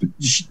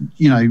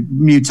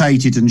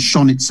 mutated and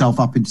shone itself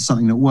up into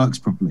something that works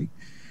properly.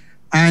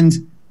 And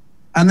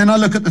then I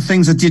look at the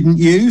things I didn't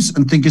use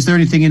and think, is there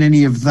anything in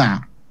any of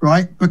that,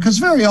 right? Because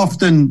very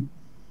often,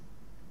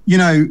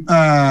 because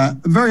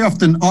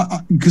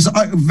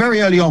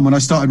very early on when I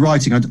started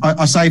writing,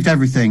 I saved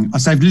everything. I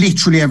saved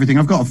literally everything.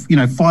 I've got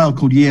a file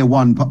called Year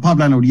 1, Pub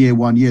Landlord Year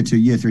 1, Year 2,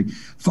 Year 3.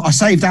 I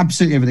saved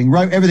absolutely everything,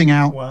 wrote everything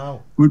out.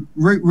 Wow.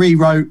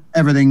 Rewrote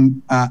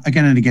everything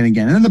again and again and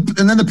again.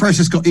 And then the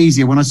process got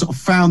easier when I sort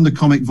of found the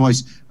comic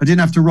voice. I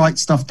didn't have to write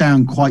stuff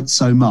down quite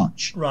so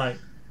much. Right.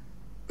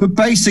 But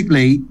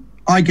basically,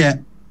 I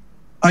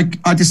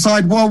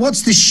decide, well,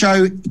 what's this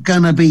show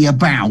gonna be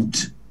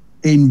about?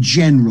 In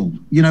general,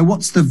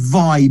 what's the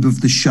vibe of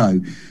the show?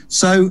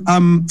 So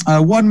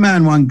One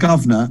Man, One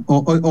Governor,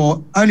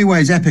 or Only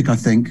Way is Epic, I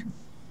think.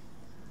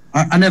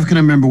 I never can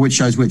remember which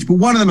show's which, but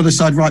one of them I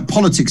decided, right,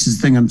 politics is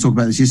the thing I'm talking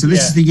about this year. So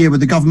this is the year where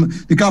the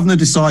governor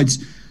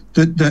decides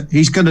that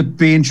he's going to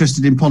be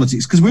interested in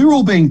politics, because we were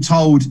all being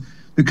told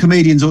that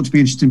comedians ought to be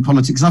interested in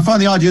politics. And I find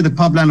the idea of the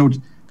pub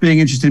landlord being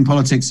interested in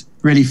politics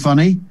really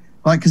funny,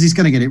 like, because he's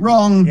going to get it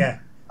wrong,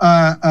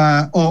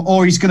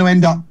 or he's going to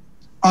end up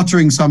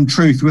uttering some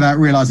truth without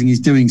realizing he's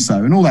doing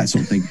so, and all that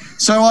sort of thing.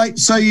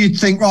 So you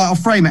think, right, I'll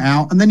frame it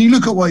out, and then you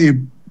look at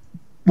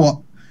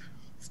what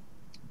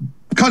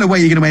kind of way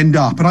you're going to end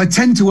up. And I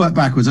tend to work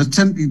backwards. I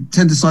tend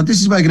to decide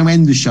this is where you're going to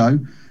end the show,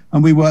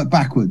 and we work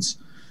backwards.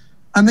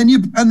 And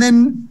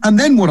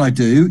then what I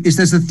do is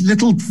there's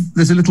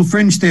a little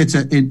fringe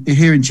theatre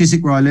here in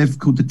Chiswick where I live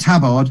called the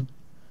Tabard.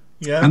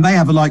 Yeah. And they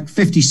have a like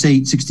 50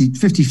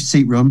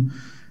 seat room,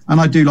 and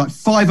I do like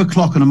 5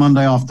 o'clock on a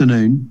Monday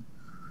afternoon.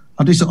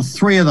 I do sort of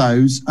 3 of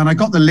those, and I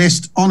got the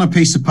list on a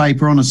piece of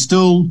paper on a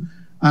stool,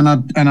 and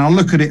I'll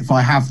look at it if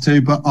I have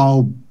to, but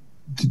I'll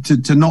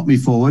to knock me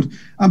forward.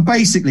 And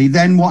basically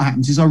then what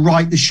happens is I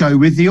write the show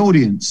with the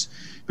audience,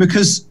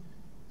 because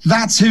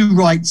that's who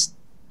writes.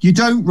 You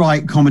don't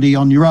write comedy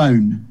on your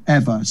own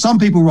ever. Some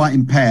people write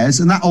in pairs,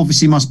 and that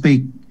obviously must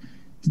be,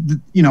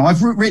 you know,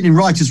 I've written in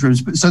writers'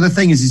 rooms, but so the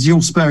thing is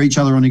you'll spur each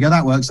other on and go,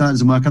 that works, that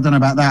doesn't work, I don't know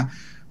about that,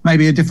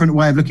 maybe a different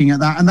way of looking at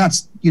that. And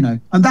that's, you know,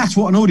 and that's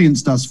what an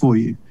audience does for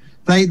you.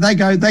 They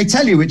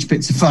tell you which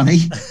bits are funny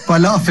by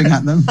laughing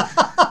at them,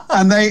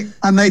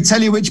 and they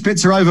tell you which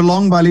bits are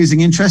overlong by losing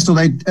interest, or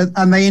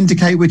they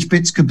indicate which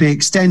bits could be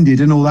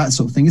extended and all that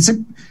sort of thing. It's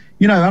a,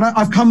 you know, and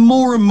I've come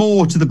more and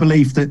more to the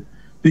belief that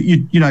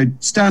you know,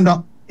 stand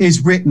up is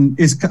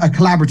a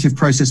collaborative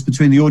process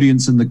between the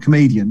audience and the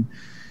comedian,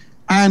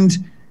 and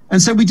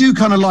so we do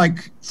kind of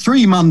like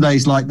 3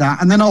 Mondays like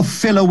that, and then I'll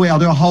fill a week. I'll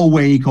do a whole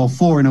week or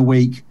 4 in a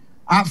week,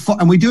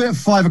 and we do it at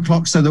 5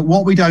 o'clock, so that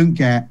what we don't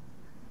get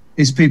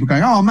is people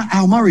going, oh,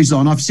 Al Murray's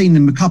on. I've seen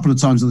him a couple of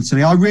times on the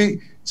telly.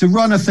 To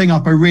run a thing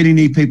up, I really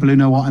need people who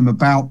know what I'm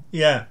about.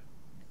 Yeah.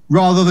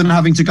 Rather than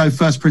having to go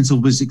first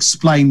principles,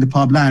 explain the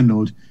pub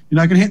landlord. You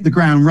know, I can hit the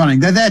ground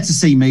running. They're there to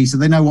see me, so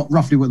they know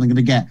roughly what they're going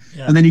to get.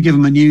 Yeah. And then you give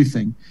them a new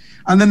thing.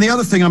 And then the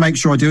other thing I make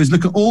sure I do is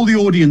look at all the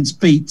audience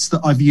beats that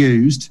I've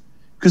used,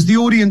 because the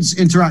audience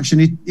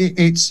interaction,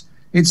 it's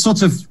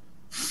sort of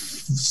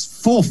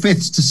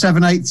 4/5 to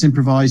 7/8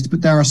 improvised,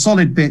 but there are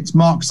solid bits,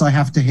 marks I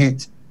have to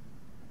hit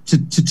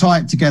to tie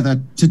it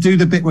together, to do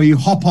the bit where you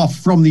hop off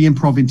from the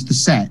improv into the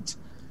set.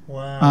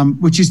 Wow.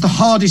 Which is the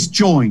hardest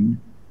join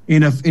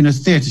in a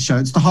theatre show.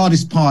 It's the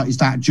hardest part, is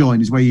that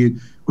join, is where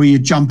you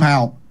jump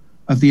out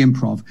of the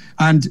improv,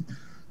 and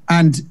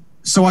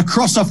so I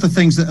cross off the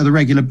things that are the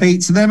regular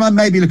beats, and then I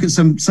maybe look at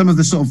some of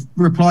the sort of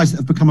replies that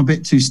have become a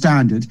bit too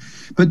standard.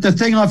 But the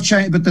thing I've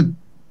changed,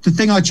 the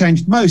thing I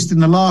changed most in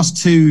the last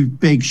 2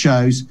 big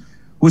shows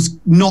was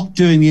not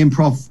doing the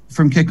improv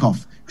from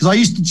kickoff, because I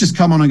used to just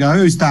come on and go,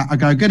 who's that? I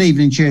go, good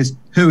evening, cheers,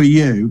 who are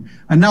you?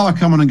 And now I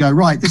come on and go,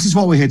 right, this is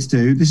what we're here to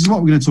do, this is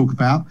what we're going to talk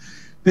about,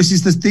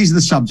 these are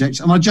the subjects,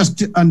 and I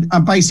just and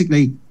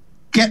basically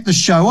get the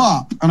show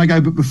up, and I go,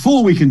 but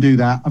before we can do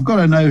that, I've got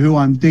to know who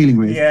I'm dealing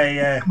with.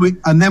 Yeah.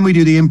 And then we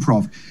do the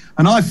improv,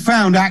 and I've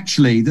found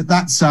actually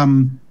that's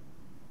I've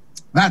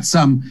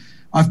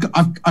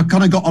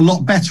kind of got a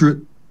lot better at.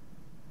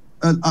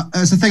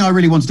 It's a thing I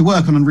really wanted to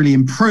work on and really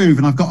improve,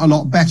 and I've got a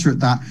lot better at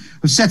that,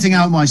 of setting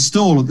out my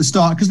stall at the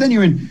start, because then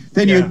you've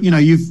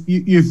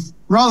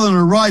rather than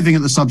arriving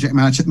at the subject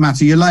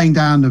matter, you're laying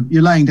down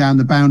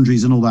the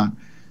boundaries and all that.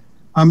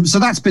 So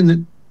that's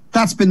been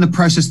the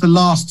process the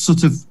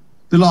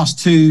last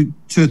 2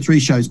 or 3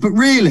 shows. But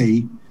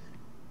really,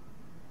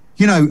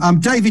 you know,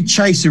 David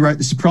Chase, who wrote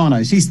The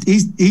Sopranos,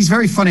 he's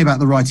very funny about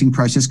the writing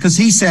process, because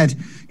he said,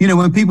 you know,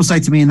 when people say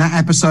to me in that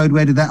episode,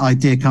 where did that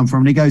idea come from?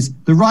 And he goes,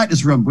 the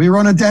writer's room. We were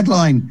on a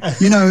deadline.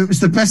 You know, it was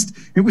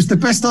the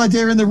best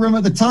idea in the room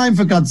at the time,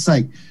 for God's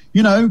sake.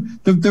 You know,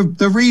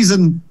 the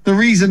reason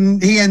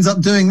he ends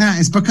up doing that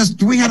is because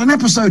we had an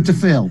episode to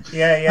fill.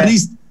 Yeah. And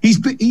he's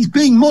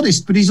being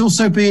modest, but he's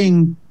also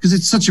being, because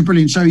it's such a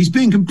brilliant show, he's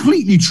being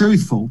completely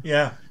truthful.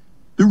 Yeah.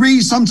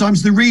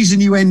 Sometimes the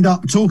reason you end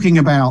up talking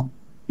about,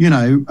 you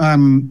know,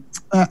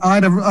 I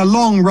had a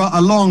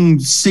long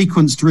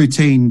sequenced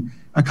routine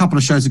a couple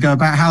of shows ago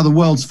about how the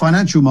world's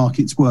financial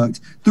markets worked.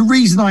 The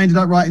reason I ended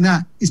up writing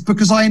that is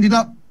because I ended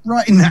up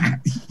writing that.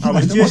 I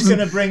was just going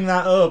to bring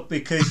that up,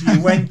 because you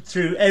went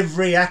through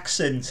every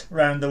accent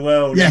around the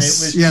world.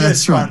 Yes, and it was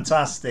just right.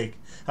 Fantastic.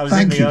 I was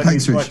in the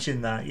audience watching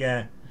that.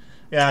 Yeah,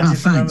 I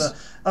just remember.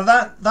 And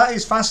that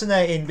is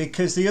fascinating,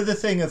 because the other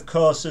thing, of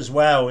course, as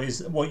well,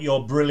 is what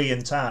you're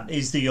brilliant at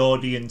is the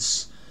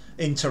audience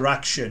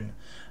interaction.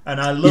 And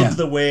I love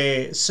the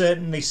way,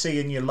 certainly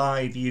seeing you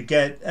live, you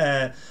get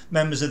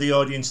members of the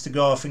audience to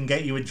go off and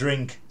get you a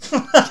drink.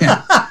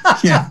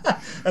 Yeah.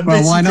 And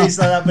well, why not? Like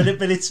that.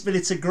 But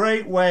it's a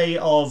great way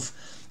of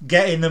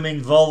getting them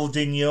involved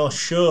in your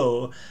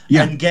show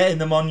and getting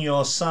them on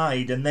your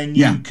side, and then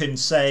you can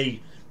say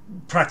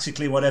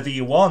practically whatever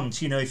you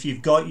want. You know, if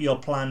you've got your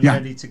plan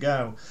ready to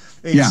go,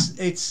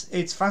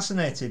 it's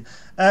fascinating.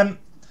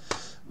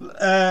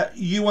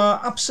 You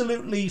are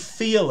absolutely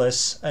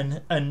fearless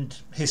and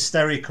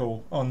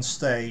hysterical on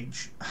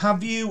stage.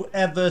 Have you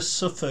ever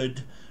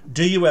suffered?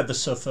 Do you ever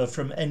suffer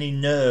from any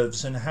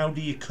nerves, and how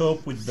do you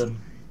cope with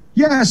them?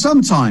 Yeah,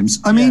 sometimes.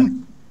 I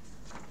mean,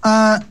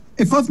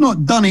 if I've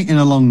not done it in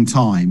a long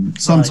time,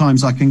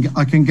 sometimes I can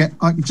get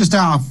just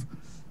out of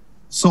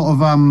sort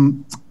of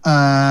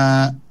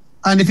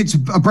and if it's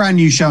a brand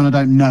new show and I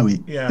don't know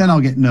it, Yeah. then I'll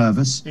get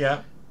nervous. Yeah.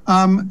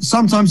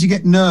 Sometimes you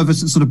get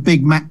nervous at sort of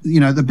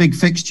the big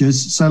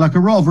fixtures. So like a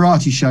Royal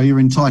Variety show, you're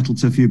entitled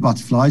to a few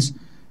butterflies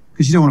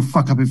because you don't want to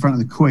fuck up in front of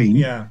the Queen.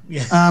 Yeah.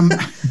 Yeah.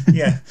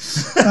 Yeah.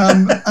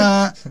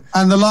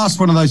 And the last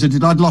one of those I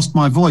did, I'd lost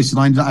my voice and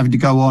I ended up having to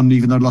go on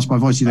even though I'd lost my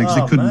voice, because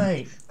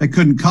they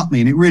couldn't cut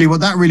me, and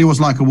that really was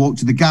like a walk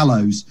to the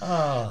gallows.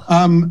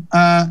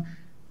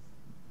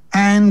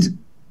 And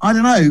I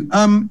don't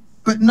know,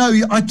 but no,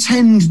 I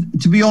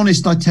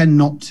tend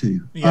not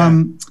to.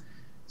 Yeah.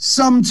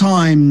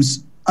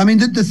 Sometimes, I mean,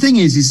 the thing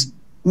is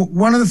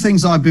one of the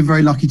things I've been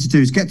very lucky to do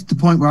is get to the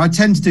point where I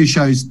tend to do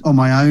shows on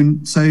my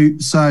own. So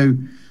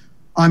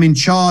I'm in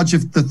charge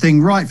of the thing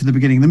right from the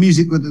beginning, the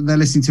music that they're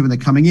listening to when they're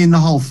coming in, the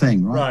whole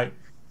thing, right? Right.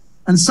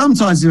 And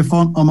sometimes if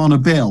I'm on a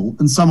bill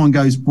and someone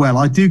goes, well,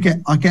 I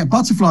get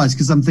butterflies,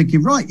 because I'm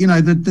thinking, right,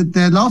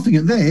 they're laughing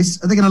at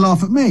this, are they going to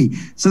laugh at me?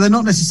 So they're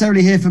not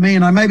necessarily here for me,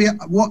 and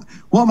what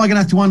am I going to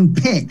have to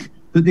unpick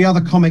that the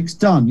other comic's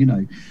done,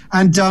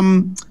 And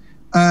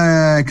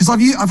because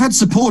I've had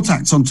support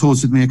acts on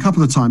tours with me a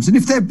couple of times, and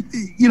if they're,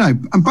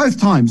 and both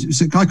times it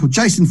was a guy called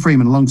Jason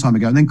Freeman a long time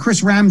ago, and then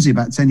Chris Ramsey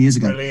about 10 years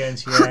ago.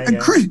 Brilliant, And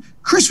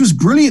Chris was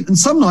brilliant, and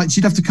some nights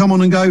you'd have to come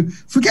on and go,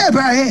 forget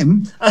about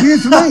him, you're here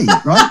for me,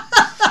 right?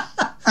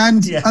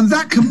 And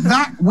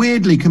that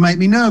weirdly can make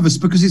me nervous,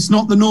 because it's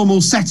not the normal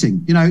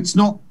setting, it's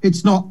not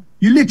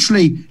you're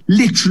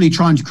literally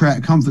trying to create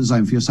a comfort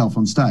zone for yourself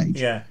on stage.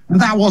 Yeah. And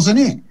that wasn't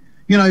it,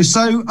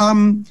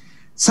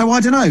 so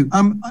I don't know.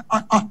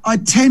 I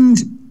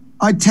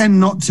tend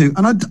not to,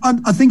 and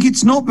I think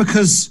it's not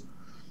because,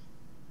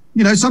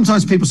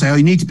 sometimes people say, "Oh,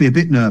 you need to be a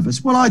bit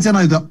nervous." Well, I don't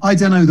know that I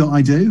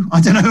do.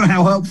 I don't know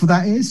how helpful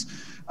that is.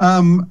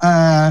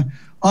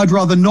 I'd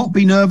rather not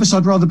be nervous.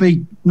 I'd rather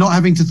be not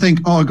having to think,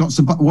 "Oh, I got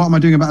some. What am I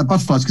doing about the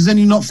butterflies?" Because then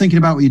you're not thinking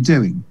about what you're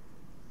doing.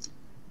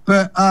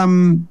 But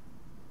I'm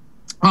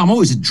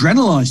always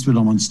adrenalized when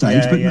I'm on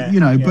stage,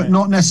 but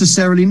not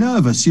necessarily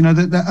nervous.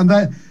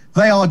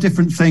 They are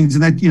different things,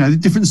 and they're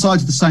different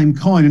sides of the same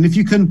coin. And if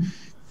you can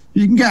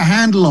get a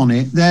handle on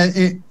it,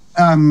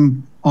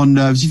 on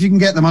nerves, if you can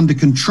get them under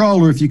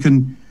control, or if you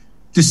can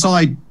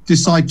decide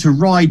to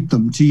ride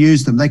them, to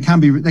use them, they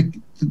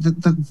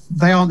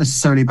aren't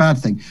necessarily a bad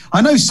thing.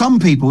 I know some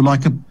people are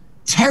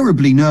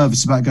terribly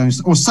nervous about going,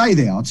 or say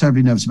they are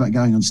terribly nervous about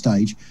going on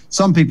stage.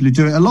 Some people who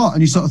do it a lot,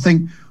 and you sort of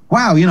think,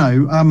 wow,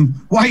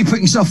 why are you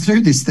putting yourself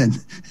through this then?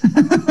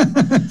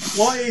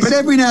 But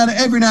every now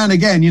and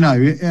again,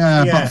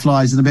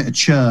 butterflies and a bit of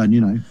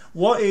churn,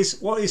 What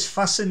is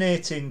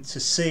fascinating to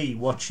see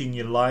watching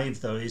you live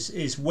though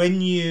is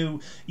when you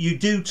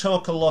do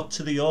talk a lot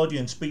to the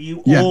audience, but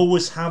you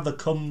always have a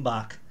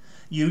comeback.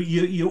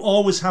 You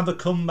always have a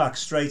comeback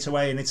straight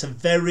away, and it's a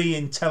very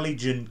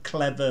intelligent,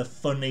 clever,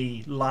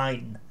 funny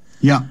line.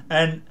 Yeah.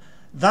 And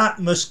that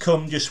must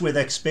come just with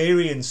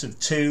experience of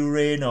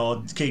touring,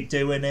 or keep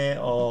doing it,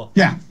 or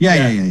yeah.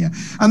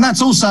 And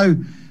that's also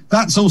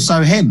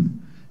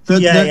him. The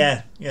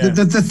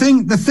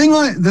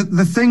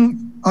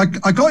thing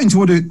I got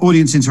into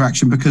audience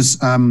interaction because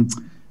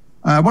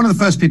one of the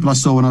first people I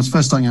saw when I was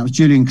first starting out was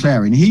Julian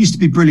Clary, and he used to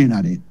be brilliant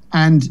at it.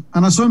 And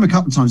I saw him a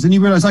couple of times. Then you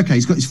realise, okay,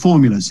 he's got his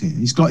formulas here.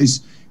 He's got his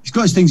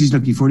things he's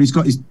looking for, and he's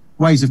got his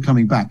ways of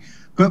coming back.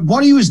 But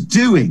what he was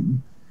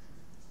doing,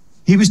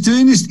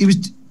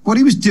 what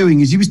he was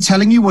doing is he was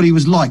telling you what he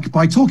was like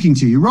by talking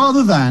to you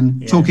rather than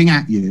talking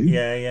at you.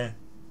 Yeah.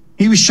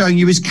 He was showing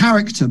you his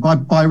character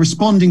by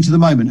responding to the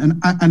moment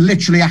and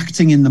literally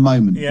acting in the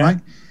moment,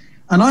 right?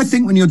 And I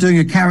think when you're doing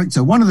a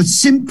character, one of the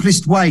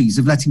simplest ways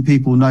of letting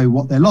people know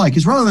what they're like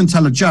is, rather than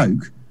tell a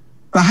joke,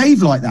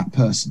 behave like that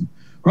person,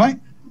 right?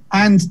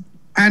 And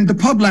the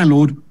pub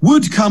landlord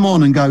would come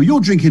on and go,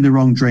 "You're drinking the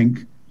wrong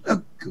drink.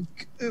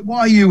 Why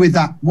are you with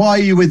that? Why are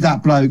you with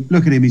that bloke?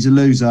 Look at him, he's a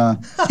loser."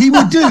 He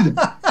would do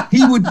that.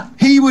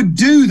 He would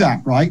do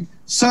that, right?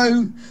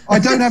 So I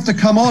don't have to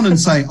come on and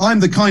say, "I'm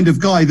the kind of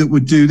guy that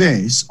would do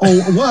this," or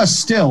worse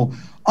still,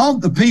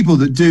 aren't the people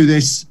that do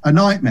this a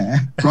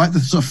nightmare, right? The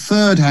sort of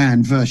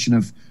third-hand version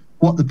of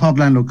what the pub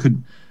landlord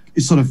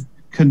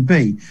can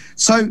be.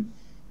 So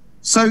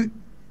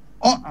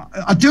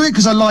I do it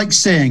because I like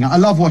seeing it. I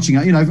love watching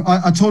it.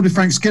 I toured with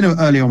Frank Skinner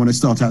early on when I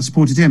started out,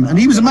 supported him, and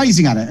he was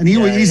amazing at it, and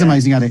he's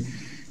amazing at it.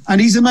 And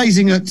he's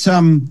amazing at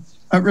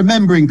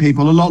remembering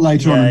people a lot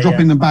later on and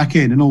dropping them back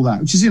in and all that,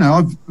 which is,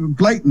 I've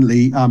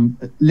blatantly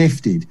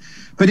lifted.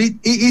 But it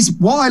is,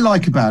 what I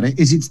like about it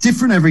is it's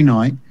different every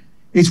night.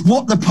 It's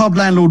what the pub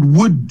landlord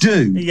would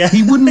do. Yeah,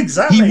 he wouldn't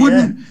exactly,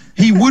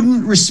 he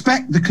wouldn't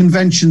respect the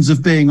conventions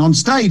of being on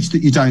stage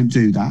that you don't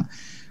do that.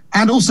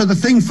 And also the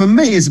thing for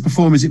me as a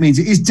performer is it means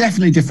it is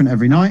definitely different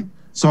every night.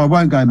 So I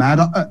won't go mad.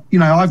 I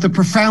have the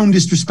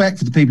profoundest respect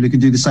for the people who can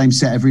do the same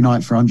set every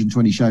night for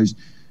 120 shows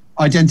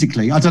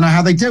identically. I don't know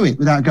how they do it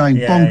without going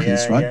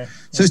bonkers, right? Yeah.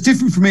 So it's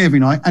different for me every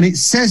night. And it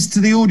says to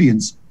the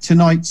audience,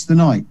 tonight's the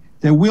night.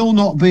 There will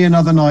not be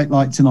another night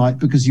like tonight,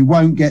 because you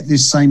won't get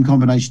this same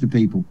combination of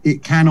people.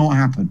 It cannot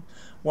happen.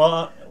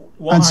 Well,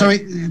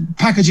 it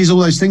packages all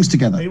those things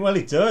together. Well,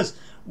 it does.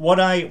 what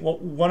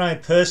I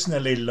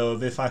personally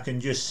love, if I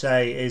can just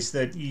say, is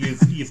that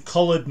you've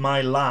collared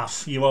my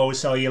laugh. You always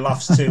say your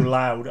laugh's too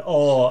loud,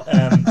 or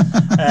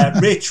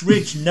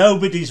Rich,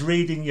 nobody's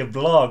reading your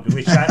blog,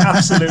 which I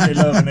absolutely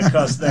love, and of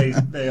course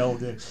they all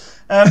do.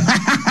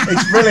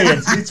 It's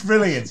brilliant. It's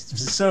brilliant.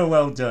 It's so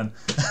well done.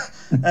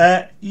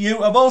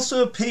 You have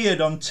also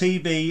appeared on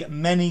TV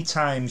many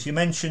times. You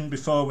mentioned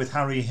before with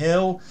Harry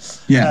Hill,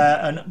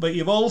 but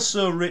you've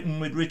also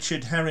written with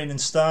Richard Herring and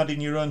starred in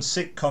your own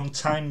sitcom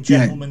Time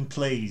Gentlemen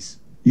Please.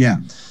 Yeah.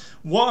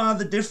 What are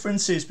the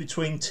differences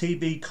between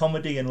TV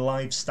comedy and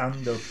live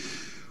stand-up?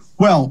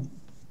 Well,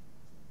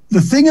 the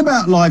thing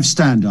about live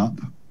stand-up,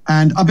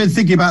 and I've been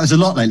thinking about this a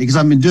lot lately because I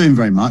haven't been doing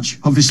very much,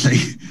 obviously.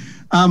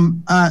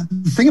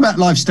 The thing about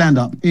live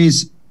stand-up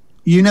is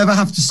you never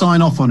have to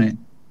sign off on it.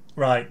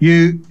 Right.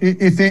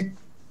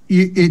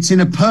 It's in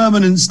a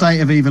permanent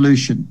state of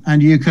evolution,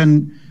 and you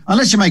can,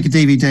 unless you make a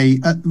DVD,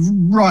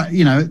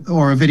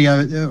 or a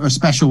video or a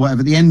special, whatever,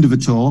 at the end of a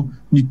tour.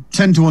 You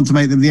tend to want to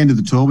make them at the end of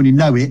the tour when you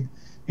know it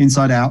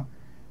inside out.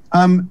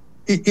 Then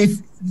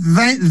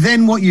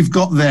what you've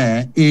got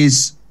there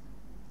is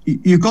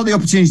you've got the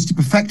opportunity to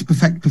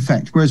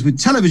perfect. Whereas with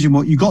television,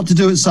 what you got to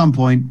do at some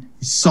point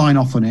is sign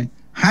off on it,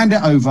 hand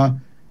it over,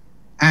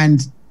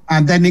 and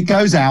then it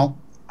goes out,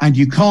 and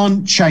you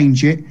can't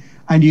change it,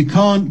 and you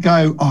can't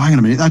go, oh, hang on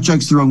a minute, that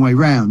joke's the wrong way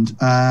round.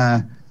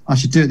 I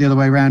should do it the other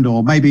way around,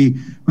 or maybe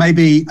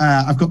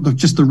I've got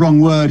just the wrong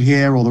word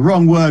here, or the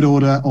wrong word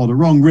order, or the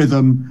wrong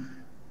rhythm,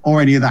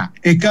 or any of that.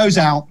 It goes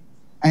out,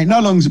 and it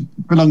no longer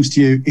belongs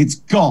to you. It's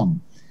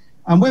gone.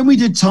 And when we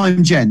did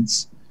Time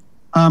Gents,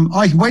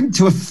 I went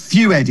to a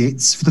few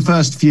edits for the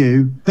first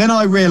few. Then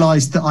I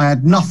realised that I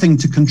had nothing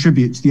to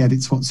contribute to the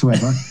edits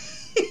whatsoever.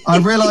 I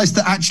realised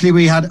that actually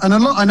we had, and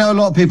I know a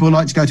lot of people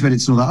like to go to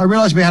edits and all that. I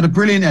realised we had a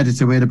brilliant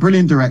editor, we had a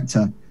brilliant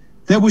director.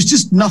 There was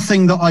just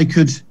nothing that I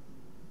could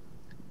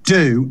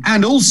do.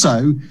 And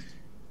also,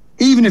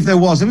 even if there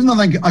was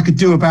nothing I could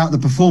do about the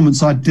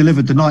performance I'd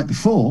delivered the night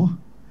before.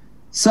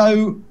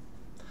 So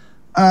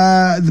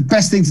the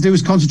best thing to do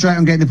is concentrate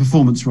on getting the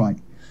performance right.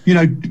 You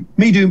know,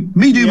 me do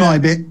my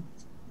bit,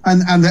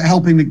 and that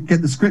helping to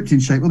get the script in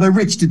shape. Although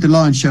Rich did the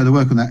lion's share of the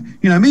work on that.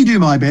 You know, me do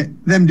my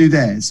bit, them do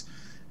theirs.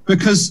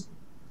 Because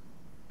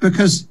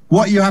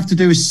what you have to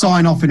do is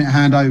sign off and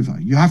hand over.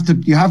 You have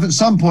at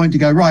some point to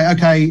go, right,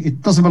 okay,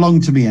 it doesn't belong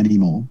to me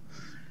anymore.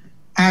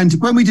 And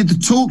when we did the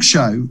talk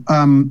show,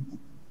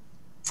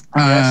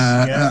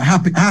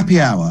 Happy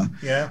Hour,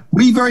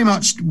 we very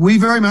much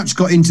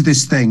got into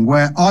this thing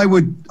where I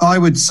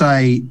would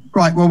say,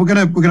 right, well, we're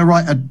gonna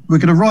write a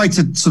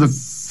sort of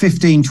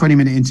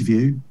 15-20-minute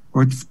interview,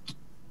 or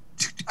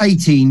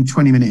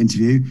 18-20-minute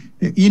interview.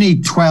 You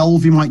need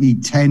 12, you might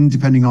need 10,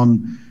 depending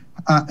on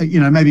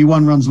maybe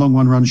one runs long,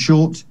 one runs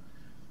short.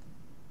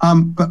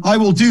 But I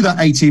will do that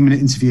 18-minute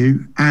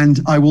interview, and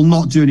I will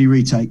not do any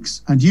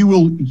retakes. And you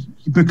will,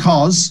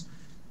 because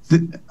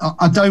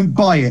I don't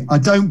buy it. I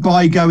don't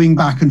buy going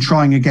back and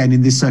trying again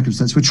in this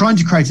circumstance. We're trying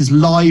to create as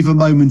live a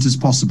moment as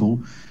possible,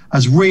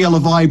 as real, a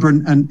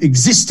vibrant and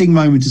existing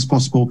moment as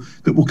possible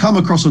that will come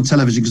across on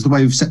television, because the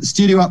way we've set the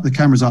studio up, the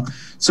cameras up.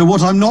 So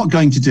what I'm not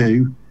going to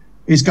do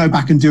is go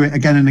back and do it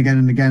again and again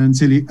and again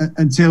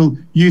until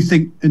you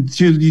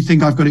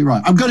think I've got it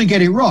right. I'm going to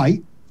get it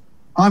right.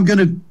 I'm going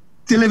to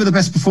deliver the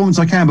best performance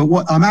I can, but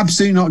what I'm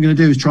absolutely not going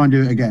to do is try and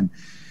do it again.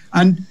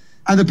 And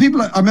the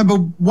people, I remember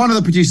one of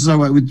the producers I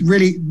worked with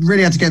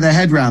really had to get their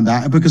head around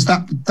that, because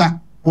that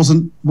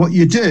wasn't what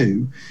you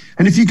do.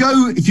 And if you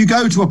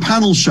go to a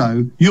panel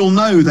show, you'll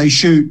know they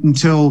shoot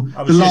until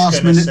the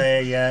last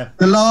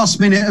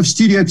minute of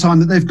studio time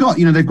that they've got.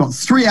 You know, they've got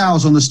 3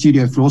 hours on the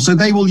studio floor, so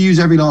they will use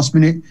every last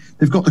minute.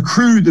 They've got the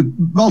crew, the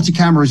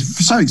multi-camera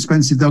is so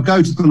expensive, they'll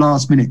go to the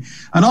last minute.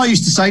 And I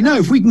used to say, no,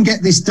 if we can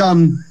get this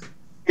done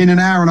in an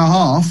hour and a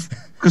half,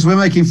 because we're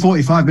making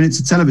 45 minutes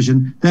of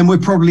television, then we're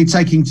probably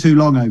taking too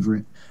long over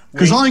it.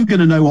 Because I'm going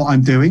to know what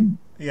I'm doing.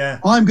 Yeah,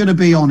 I'm going to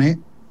be on it.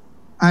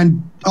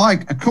 And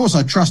of course,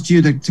 I trust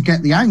you to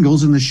get the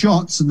angles and the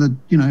shots and the,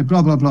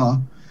 blah, blah, blah.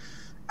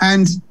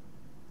 And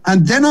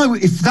then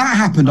if that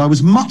happened, I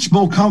was much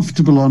more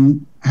comfortable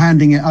on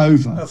handing it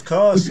over. Of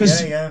course,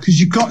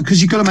 because you've got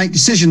to make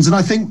decisions. And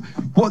I think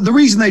the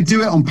reason they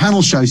do it on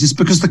panel shows is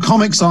because the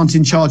comics aren't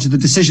in charge of the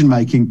decision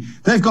making.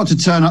 They've got to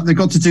turn up, they've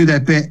got to do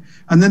their bit,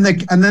 and then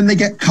they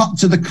get cut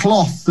to the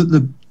cloth that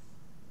the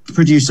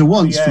producer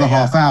wants for the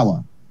half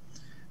hour.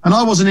 And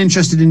I wasn't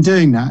interested in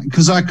doing that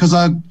because I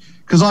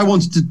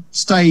wanted to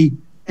stay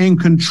in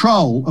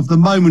control of the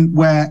moment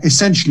where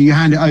essentially you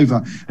hand it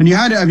over. And you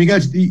hand it over and you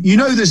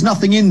go there's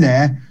nothing in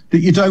there that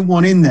you don't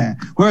want in there.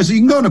 Whereas you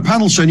can go on a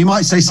panel show and you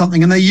might say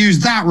something and they use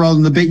that rather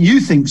than the bit you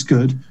think's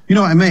good. You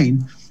know what I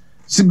mean?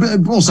 So,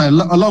 also a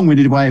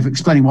long-winded way of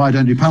explaining why I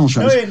don't do panel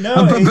shows. I've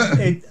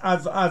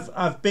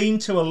been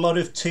to a lot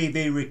of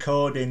TV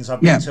recordings.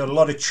 I've been to a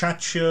lot of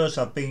chat shows.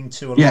 I've been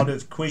to a lot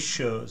of quiz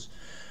shows.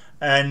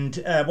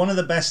 And one of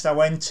the best I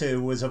went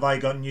to was Have I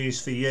Got News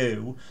for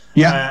You?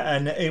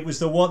 And it was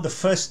the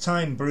first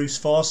time Bruce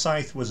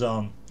Forsyth was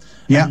on.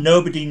 Yeah. And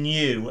nobody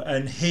knew,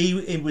 and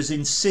he was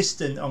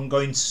insistent on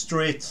going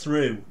straight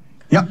through.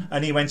 Yeah.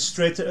 And he went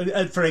straight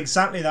for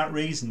exactly that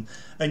reason.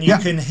 And you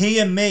can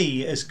hear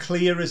me as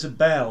clear as a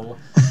bell.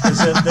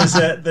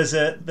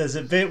 There's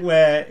a bit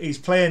where he's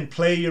playing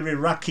 "Play Your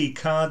Iraqi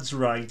Cards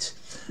Right."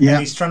 Yeah.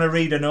 And he's trying to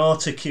read an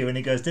autocue, and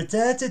he goes da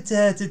da da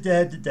da da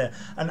da da da,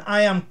 and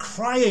I am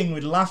crying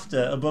with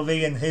laughter above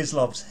Ian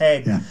Hislop's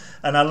head. Yeah.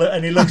 And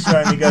and he looks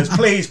around and he goes,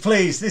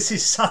 please, this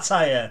is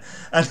satire,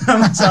 and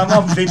I'm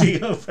on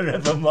video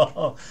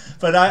forevermore.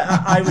 But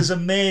I was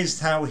amazed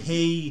how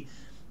he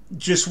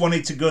just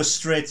wanted to go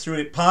straight through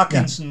it.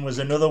 Parkinson was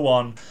another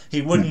one.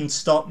 He wouldn't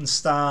stop and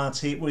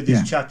start with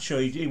his chat show.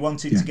 He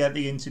wanted to get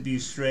the interview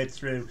straight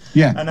through.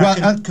 Yeah. And I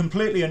can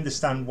completely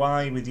understand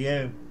why with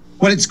you.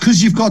 Well, it's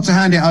because you've got to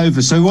hand it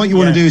over. So what you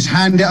want to do is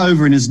hand it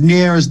over in as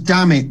near as,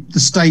 damn it, the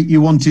state you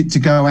want it to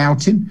go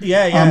out in.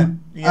 And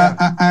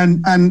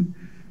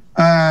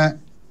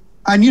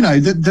you know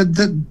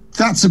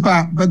that's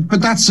about,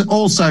 but that's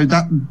also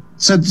that.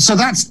 So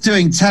that's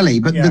doing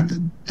telly, but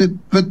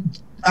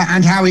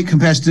and how it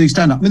compares to doing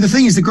stand up. I mean, the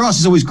thing is, the grass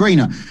is always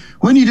greener.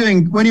 When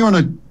you're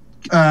on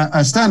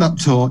a stand up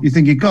tour, you're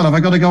thinking, God, have I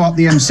got to go up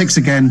the M6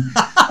 again?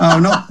 Oh,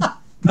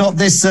 not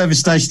this service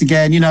station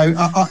again. You know,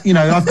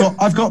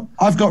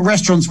 I've got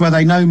restaurants where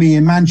they know me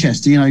in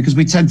Manchester. You know, because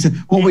we tend to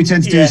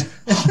do is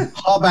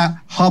hub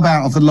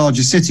out of the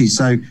larger cities.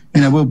 So you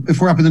know,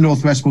 if we're up in the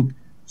northwest, we'll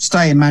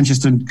stay in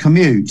Manchester and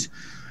commute.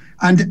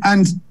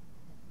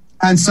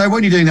 And so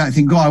when you're doing that, I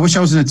think, God, I wish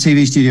I was in a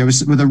TV studio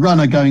with a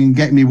runner going and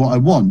getting me what I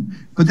want.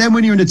 But then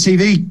when you're doing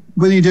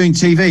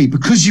TV,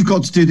 because you've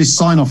got to do this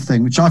sign-off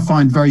thing, which I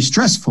find very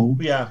stressful.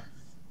 Yeah.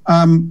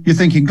 You're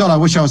thinking, God, I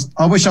wish it was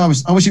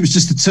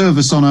just the two of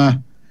us on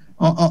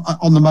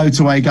the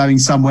motorway going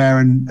somewhere,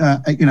 and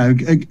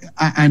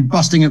and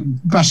bashing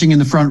in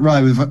the front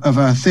row of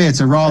a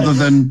theatre rather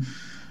than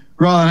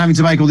having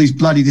to make all these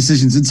bloody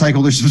decisions and take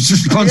all this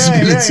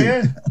responsibility.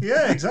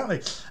 Yeah,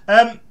 exactly.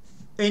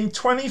 In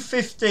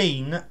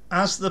 2015,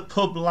 as the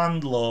pub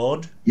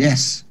landlord,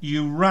 yes,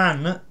 you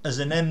ran as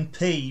an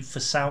MP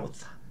for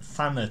South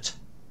Thanet.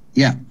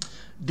 Yeah.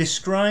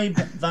 Describe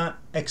that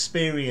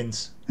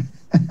experience.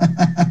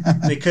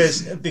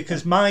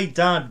 because my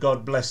dad,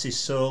 God bless his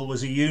soul,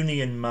 was a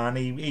union man.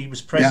 He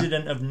was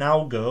president of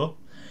NALGO.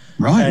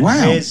 Right, and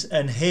wow.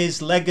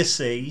 His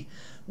legacy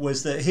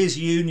was that his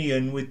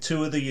union with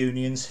two other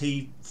unions,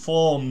 he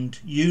formed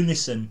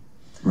Unison.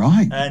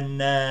 Right. And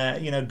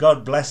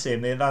God bless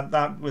him.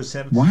 That was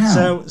him.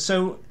 Wow.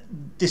 So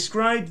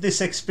describe this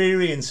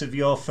experience of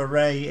your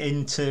foray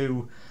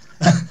into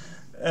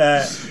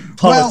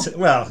politics.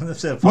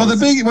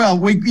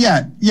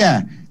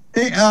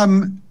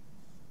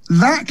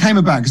 That came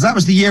about because that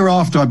was the year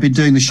after I'd been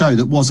doing the show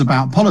that was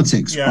about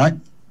politics, right?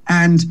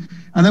 And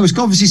there was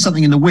obviously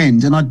something in the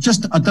wind, and I'd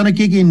done a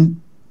gig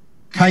in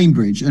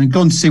Cambridge and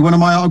gone to see one of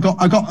my. I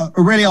got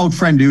a really old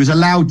friend who was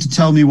allowed to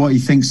tell me what he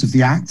thinks of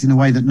the act in a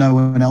way that no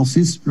one else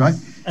is, right?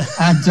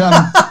 And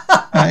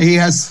he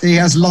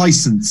has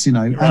license, you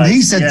know. Right, and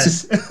he said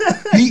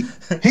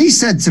he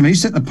said to me, he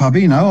said at the pub,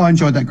 you know, I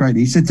enjoyed that greatly.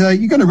 He said,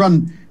 "You're going to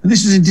run," and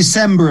this was in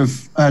December of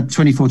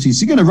 2014.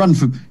 So you're going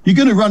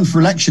to run for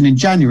election in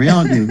January,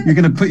 aren't you? You're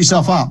going to put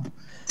yourself up,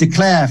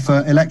 declare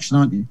for election,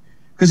 aren't you?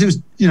 Because it was,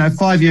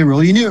 5-year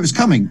rule. You knew it was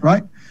coming,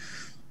 right?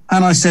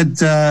 And I said,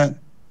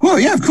 well,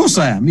 yeah, of course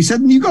I am. He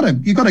said, you got to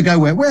go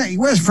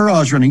where's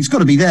Farage running? It's got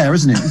to be there,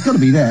 isn't it? It's got to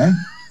be there.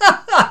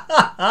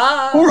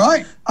 All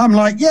right. I'm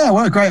like, yeah,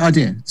 what a great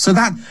idea. So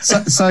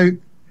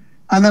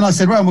and then I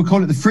said, well, we'll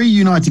call it the Free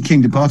United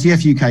Kingdom Party,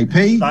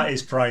 FUKP. That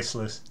is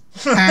priceless.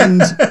 and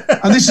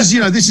this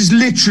is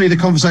literally the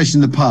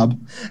conversation in the pub.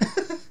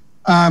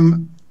 I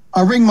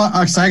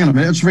say, hang on a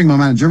minute, I'll just ring my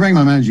manager.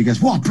 He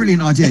goes, what a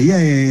brilliant idea.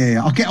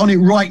 Yeah. I'll get on it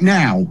right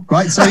now.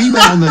 Right. So he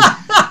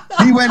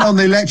went on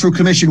the Electoral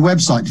Commission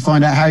website to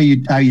find out how you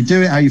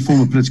do it, how you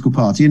form a political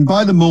party. And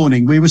by the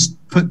morning, we were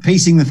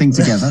piecing the thing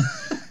together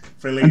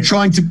and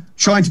trying to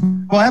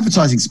buy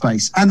advertising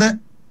space. And the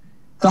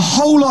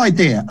whole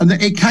idea, and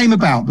it came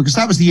about because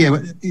that was the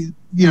year,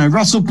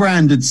 Russell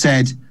Brand had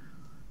said,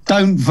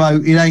 "Don't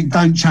vote.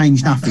 Don't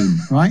change nothing."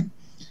 Right.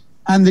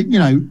 And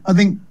I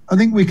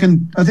think we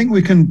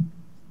can.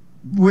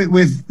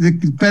 With the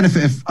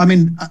benefit of,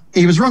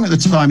 he was wrong at the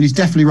time, and he's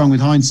definitely wrong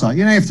with hindsight.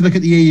 You have to look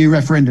at the EU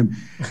referendum.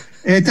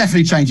 It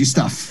definitely changes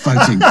stuff,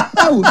 voting.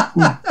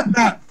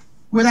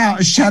 Without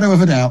a shadow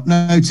of a doubt,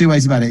 no two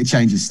ways about it. It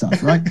changes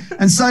stuff, right?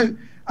 And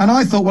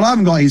I thought, well, I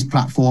haven't got his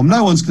platform.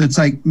 No one's going to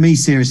take me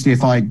seriously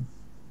if I,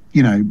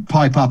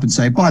 pipe up and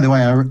say, by the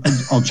way,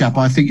 old chap,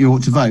 I think you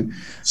ought to vote.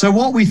 So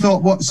what we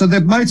thought, so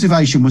the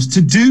motivation was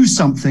to do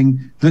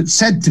something that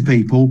said to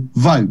people,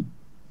 vote.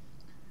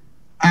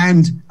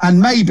 And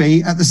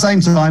maybe at the same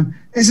time,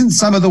 isn't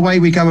some of the way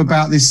we go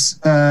about this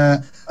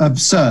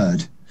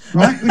absurd,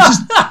 right? Which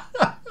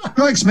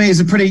strikes me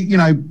as a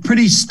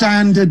pretty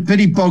standard,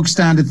 pretty bog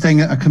standard thing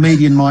that a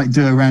comedian might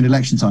do around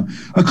election time.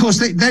 Of course,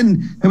 there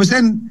was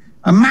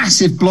a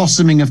massive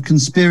blossoming of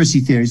conspiracy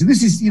theories, and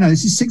this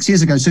is 6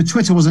 years ago, so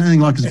Twitter wasn't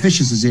anything like as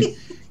vicious as it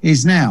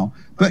is now.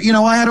 But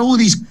I had all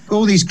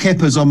these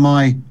kippers on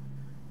my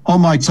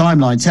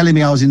timeline telling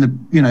me I was in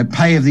the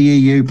pay of the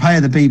EU, pay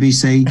of the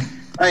BBC,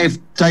 pay of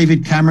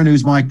David Cameron,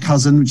 who's my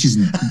cousin, which is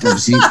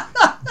obviously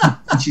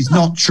which is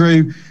not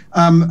true,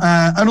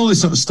 and all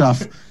this sort of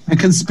stuff, and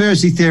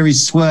conspiracy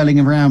theories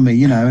swirling around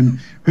me, and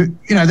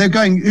they're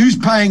going, who's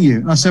paying you?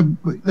 And I said,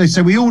 they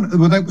said,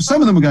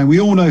 some of them were going, we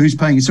all know who's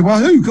paying you. So, well,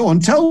 who? Go on,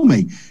 tell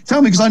me,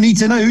 because I need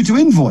to know who to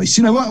invoice.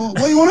 What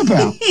are you on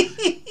about?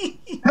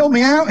 Help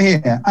me out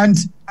here.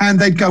 And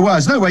they'd go, well,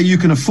 there's no way you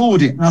can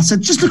afford it. And I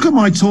said, just look at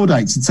my tour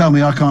dates and tell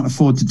me I can't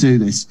afford to do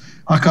this.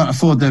 I can't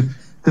afford the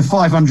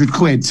 500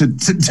 quid to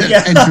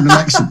enter an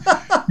election,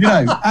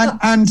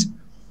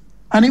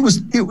 and it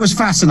was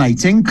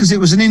fascinating because it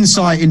was an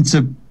insight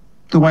into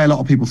the way a lot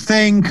of people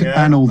think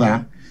and all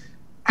that.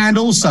 And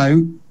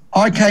also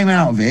I came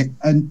out of it,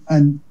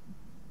 and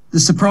the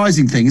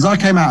surprising thing is I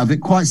came out of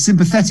it quite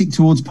sympathetic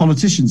towards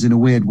politicians in a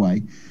weird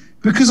way,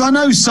 because I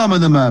know some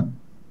of them are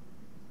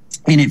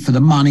in it for the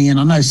money, and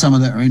I know some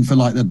of them are in for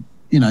like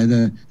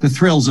the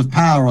thrills of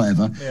power or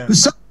whatever. But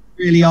some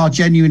really are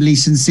genuinely,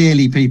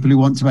 sincerely people who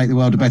want to make the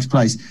world a better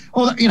place.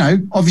 Or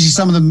obviously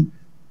some of them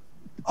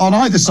on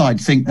either side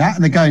think that,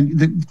 and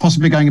they're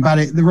possibly going about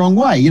it the wrong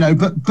way.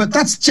 But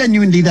that's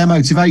genuinely their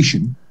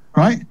motivation,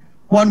 right?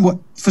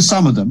 For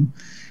some of them,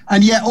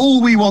 and yet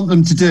all we want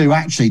them to do,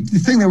 actually, the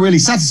thing that really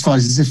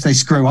satisfies is if they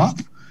screw up,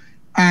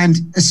 and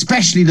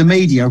especially the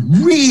media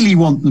really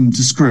want them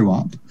to screw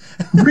up.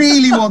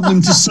 Really want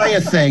them to say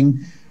a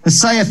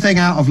thing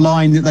out of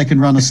line that they can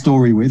run a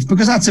story with,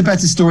 because that's a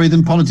better story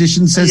than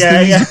politicians says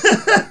things.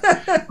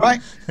 Right?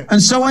 And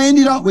so I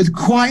ended up with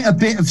quite a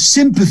bit of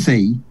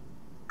sympathy,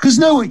 because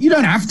you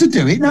don't have to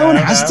do it. No one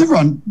has to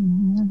run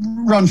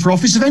for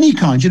office of any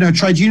kind,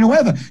 trade union or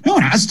whatever. No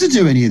one has to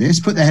do any of this,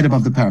 put their head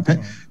above the parapet,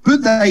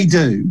 but they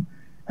do.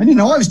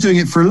 And I was doing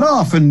it for a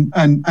laugh and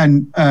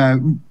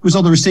was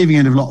on the receiving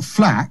end of a lot of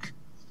flack.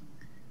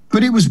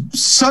 But it was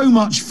so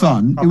much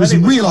fun. It was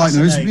real.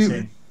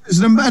 It was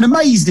an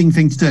amazing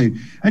thing to do.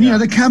 And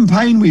the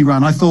campaign we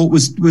ran, I thought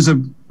was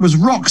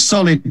rock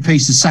solid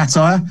piece of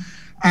satire,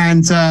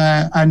 and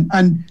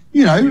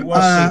it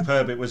was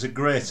superb. It was a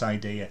great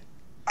idea.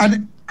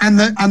 And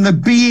the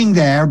being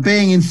there,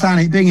 being in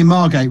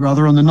Margate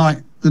rather, on the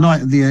night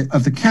of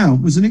the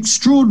count, was an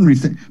extraordinary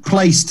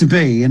place to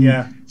be,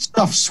 and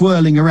stuff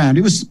swirling around.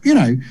 It was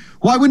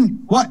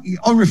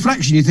on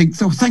reflection you think,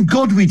 oh, thank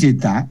God we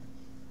did that.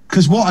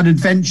 Because what an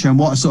adventure, and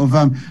what a sort of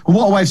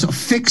what a way of sort of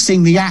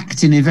fixing the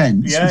act in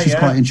events, which is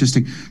quite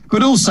interesting.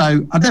 But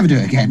also, I'd never do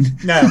it again.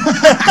 No,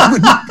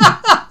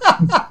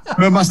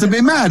 I must have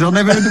been mad.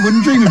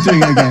 Wouldn't dream of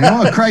doing it again.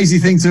 What a crazy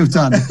thing to have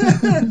done.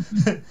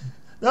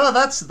 No,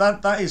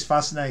 that is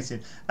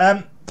fascinating.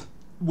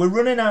 We're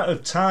running out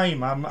of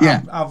time.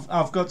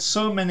 I've got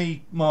so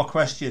many more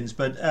questions,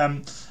 but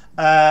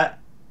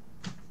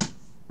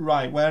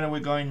right, where are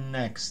we going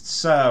next?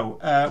 So,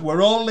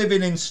 we're all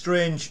living in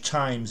strange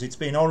times. It's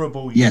been a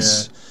horrible year.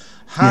 Yes.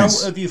 How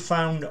have you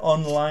found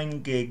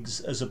online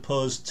gigs as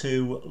opposed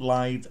to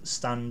live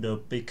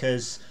stand-up?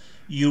 Because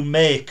you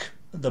make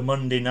the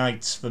Monday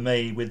nights for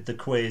me with the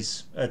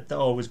quiz at the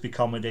Always Be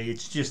Comedy.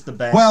 It's just the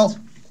best. Well,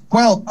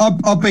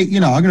 I'll be,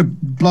 I'm going to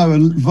blow a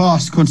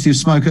vast quantity of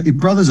smoke at your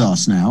brother's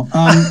arse now.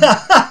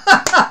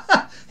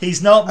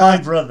 He's not my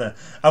brother.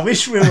 I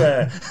wish we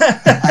were.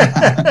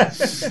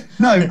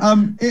 No,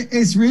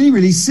 it's really,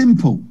 really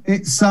simple.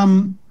 It's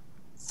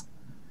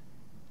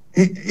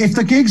if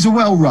the gigs are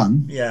well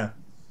run,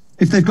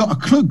 if they've got a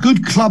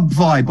good club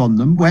vibe on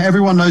them, where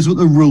everyone knows what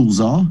the rules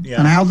are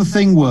and how the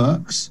thing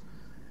works,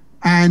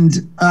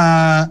 and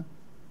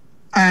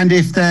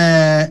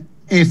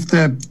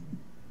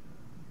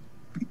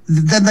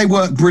then they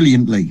work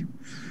brilliantly.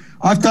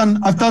 I've done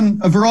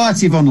a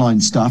variety of online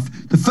stuff.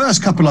 The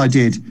first couple I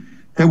did,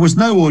 there was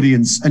no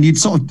audience, and you'd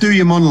sort of do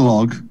your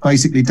monologue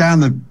basically down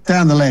the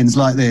lens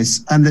like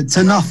this, and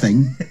to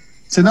nothing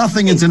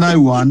and to no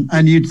one,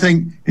 and you'd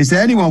think, is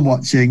there anyone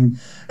watching?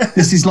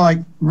 This is like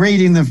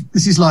reading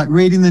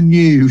the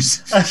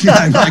news.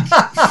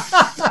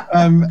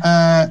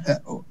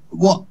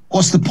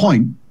 What's the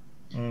point?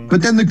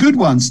 But then the good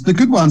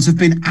ones have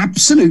been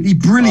absolutely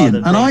brilliant,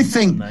 and I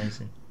think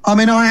amazing.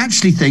 I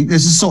actually think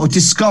there's a sort of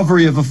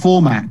discovery of a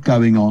format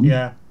going on.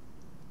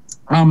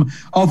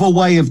 Of a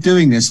way of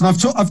doing this, and I've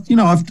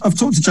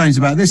talked to James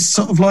about this.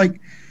 Sort of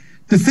like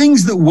the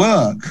things that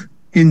work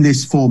in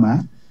this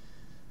format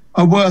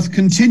are worth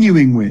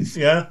continuing with.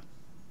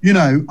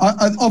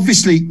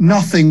 Obviously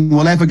nothing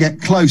will ever get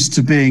close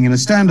to being in a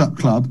stand-up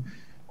club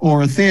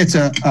or a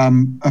theatre,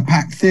 a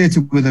packed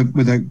theatre with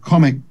a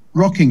comic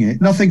rocking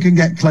it. Nothing can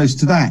get close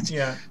to that.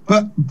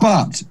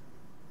 But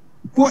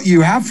what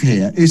you have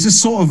here is a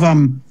sort of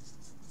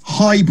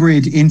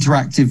hybrid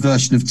interactive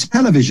version of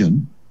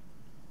television.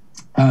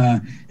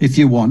 If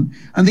you want,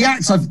 and the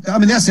acts that's the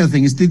other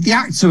thing is the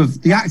acts who have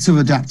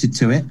adapted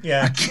to it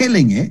are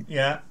killing it.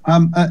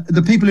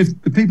 The people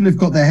who've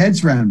got their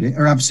heads around it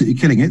are absolutely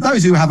killing it.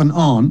 Those who haven't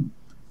aren't,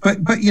 but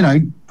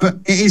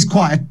it is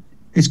quite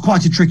it's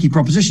quite a tricky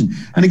proposition.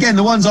 And again,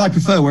 the ones I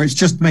prefer where it's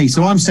just me,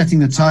 so I'm setting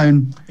the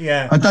tone.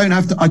 Yeah. I don't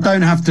have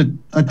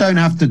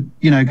to,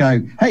 you know,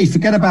 go, hey,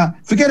 forget about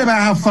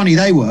how funny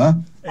they were.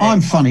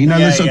 I'm funny, you know,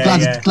 the sort of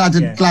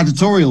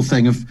gladiatorial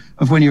thing of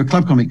when you're a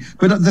club comic.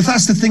 But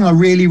that's the thing I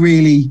really,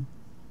 really,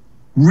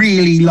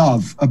 really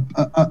love.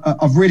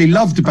 I've really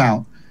loved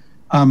about,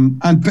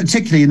 and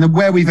particularly in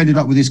where we've ended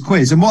up with this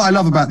quiz. And what I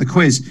love about the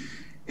quiz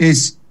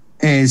is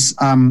you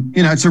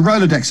know, it's a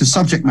Rolodex of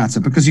subject matter,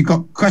 because you've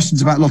got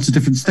questions about lots of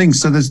different things.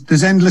 So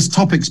there's endless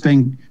topics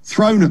being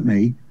thrown at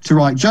me to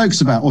write jokes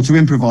about or to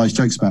improvise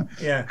jokes about.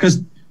 Yeah.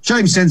 Because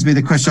James sends me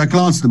the question, I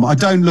glance at them, I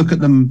don't look at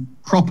them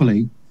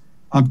properly.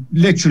 I'm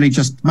literally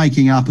just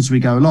making up as we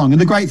go along.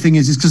 And the great thing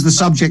is because the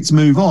subjects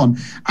move on,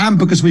 and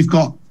because we've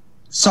got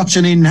such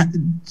you know,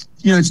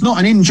 it's not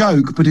an in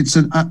joke, but it's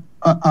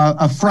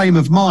a frame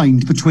of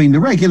mind between the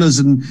regulars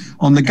and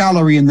on the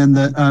gallery and then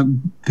the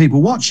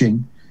people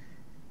watching.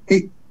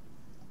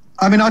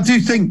 I mean, I do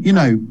think, you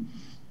know,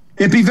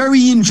 it'd be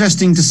very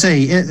interesting to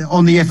see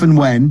on the if and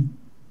when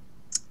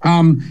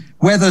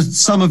whether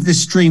some of this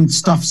streamed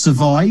stuff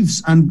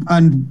survives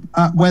and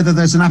whether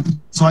there's an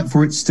appetite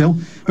for it still.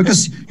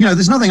 Because, you know,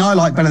 there's nothing I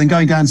like better than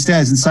going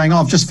downstairs and saying, oh,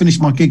 I've just finished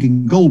my gig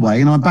in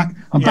Galway and I'm back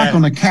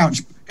on the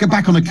couch, get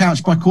back on the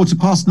couch by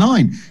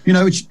 9:15. You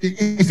know, which,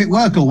 if it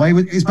were Galway,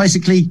 is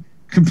basically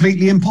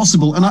completely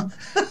impossible. And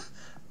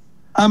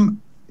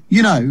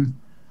you know,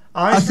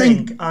 I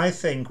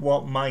think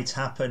what might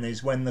happen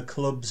is when the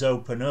clubs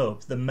open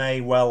up, they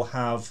may well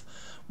have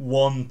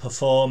one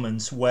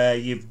performance where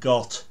you've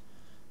got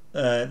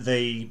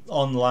the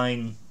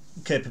online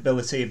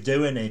capability of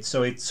doing it,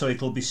 so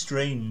it'll be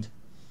streamed.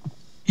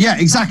 Yeah,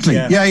 exactly.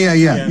 Yeah,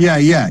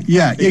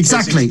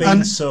 exactly. It's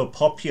been so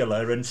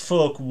popular, and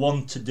folk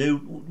want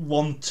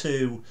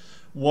to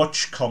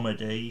watch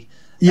comedy.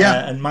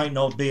 And might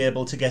not be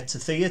able to get to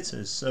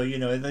theatres, so you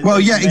know. Exactly. Well,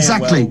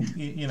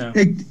 you know,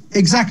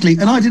 exactly.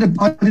 And I did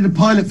a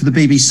pilot for the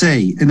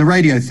BBC in the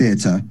radio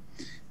theatre.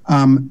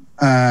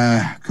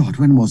 God,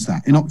 when was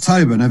that? In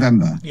October,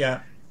 November. Yeah.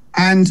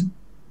 And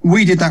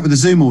we did that with a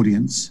Zoom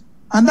audience,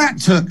 and that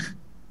took.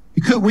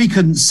 We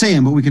couldn't see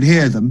them, but we could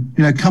hear them.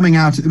 You know, coming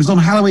out. It was on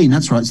Halloween.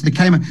 That's right. So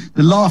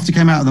the laughter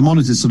came out of the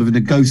monitors, sort of in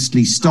a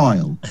ghostly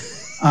style.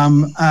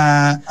 And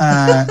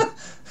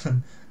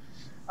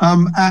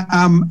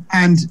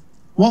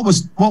what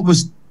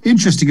was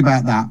interesting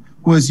about that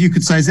was you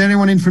could say, is there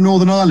anyone in from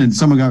Northern Ireland?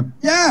 Someone go,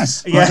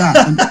 yes, like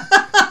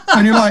that.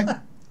 And you're like,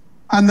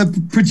 and the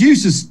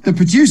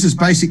producers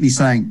basically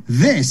saying,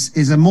 this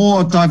is a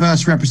more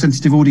diverse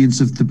representative audience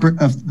of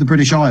the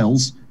British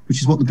Isles, which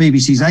is what the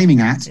BBC's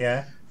aiming at,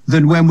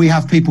 than when we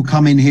have people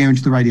come in here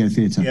into the radio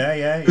theatre.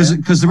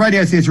 Because the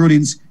radio theatre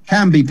audience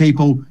can be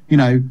people, you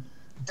know,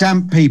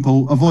 damp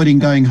people avoiding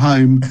going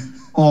home,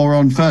 or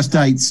on first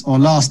dates or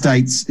last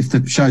dates if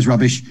the show's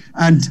rubbish,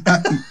 and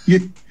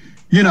you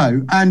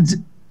know,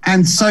 and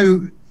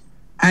so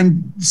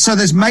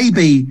there's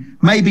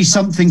maybe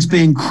something's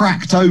being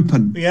cracked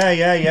open. You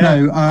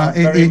know,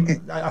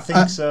 I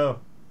think so.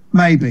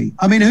 Maybe.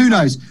 I mean, who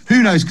knows?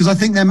 Because I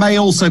think there may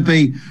also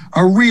be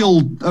a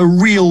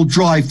real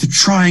drive to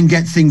try and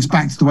get things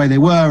back to the way they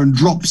were and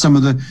drop some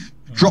of the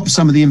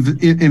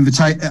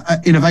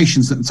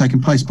innovations that have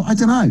taken place. But I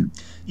don't know.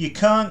 You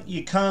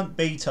can't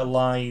beat a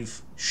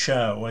live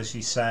show, as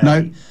you say.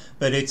 No.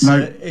 But it's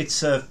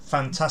a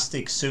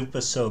fantastic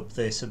super sub.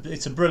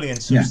 It's a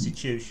brilliant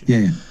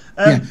substitution.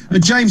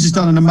 And James has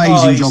done an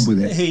amazing job with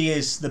it. He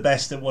is the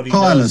best at what he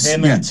does.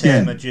 Him and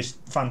Tim are just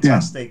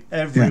fantastic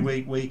every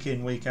week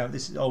in, week out.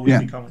 This is always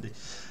be comedy.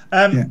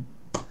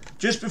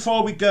 Just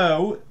before we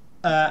go,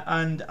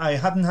 and I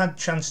hadn't had a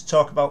chance to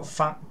talk about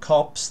Fat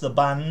Cops, the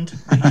band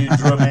that you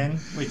drum in,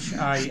 which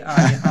I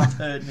have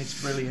heard, and it's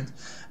brilliant.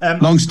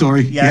 Long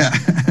story.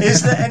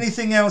 Is there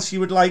anything else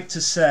you would like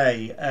to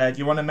say? Do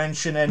you want to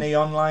mention any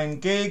online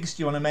gigs?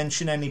 Do you want to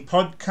mention any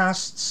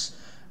podcasts?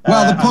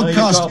 Well, the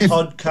podcast.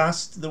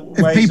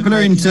 If people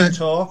are into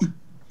talk.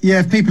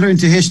 Yeah, if people are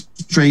into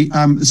history,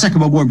 the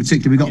Second World War in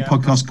particular, we've got a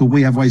podcast called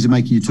We Have Ways of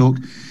Making You Talk.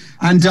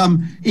 And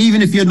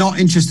even if you're not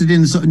interested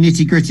in the sort of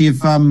nitty gritty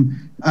of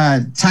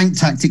tank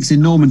tactics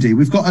in Normandy,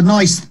 we've got a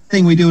nice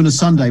thing we do on a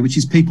Sunday, which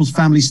is people's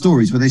family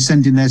stories, where they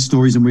send in their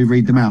stories and we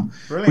read them out.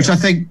 Brilliant.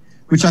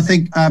 Which I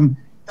think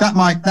that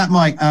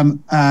might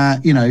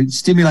you know,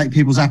 stimulate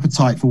people's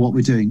appetite for what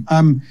we're doing.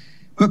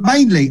 But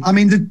mainly, I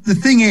mean, the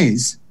thing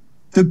is,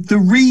 the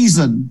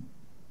reason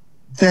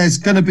there's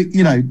going to be,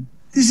 you know,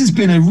 this has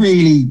been a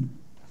really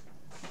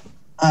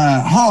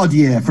hard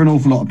year for an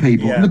awful lot of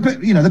people. Yeah. And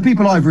the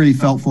people I've really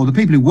felt for, the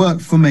people who work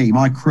for me,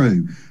 my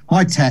crew,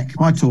 my tech,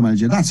 my tour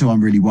manager, that's who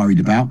I'm really worried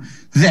about.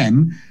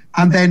 Them,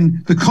 and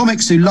then the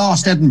comics who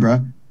last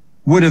Edinburgh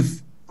would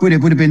have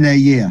been their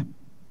year.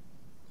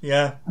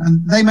 Yeah,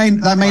 and it may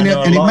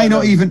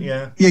not even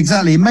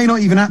exactly. It may not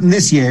even happen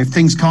this year if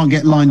things can't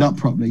get lined up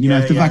properly. You know,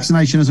 if the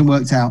vaccination hasn't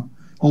worked out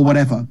or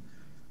whatever.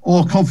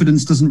 or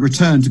confidence doesn't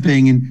return to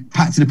being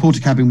packed in a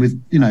porta cabin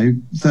with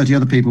 30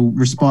 other people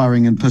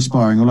respiring and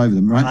perspiring all over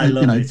them, right? I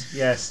love it.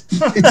 Yes.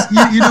 It's,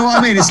 you know what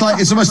I mean? It's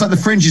almost like the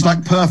fringe is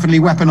like perfectly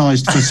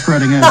weaponized for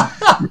spreading a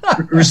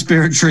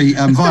respiratory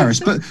virus.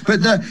 But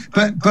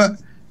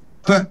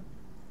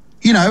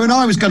and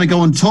I was going to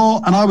go on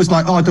tour, and I was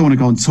like, oh, I don't want to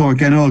go on tour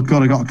again. Oh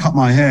God, I got to cut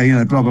my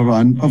hair, blah blah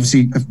blah. And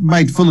obviously, I've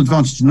made full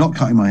advantage of not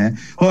cutting my hair.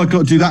 Oh, I've got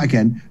to do that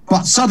again.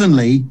 But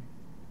suddenly,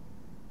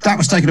 that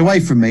was taken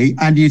away from me,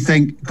 and you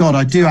think, God,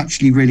 I do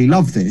actually really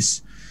love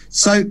this.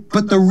 So,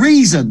 but the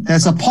reason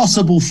there's a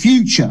possible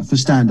future for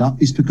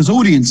stand-up is because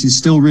audiences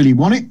still really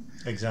want it.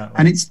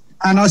 Exactly.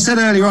 And I said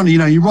earlier on,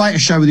 you write a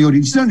show with the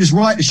audience. You don't just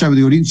write a show with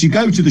the audience. You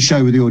go to the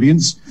show with the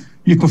audience.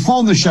 You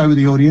perform the show with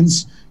the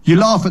audience. You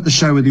laugh at the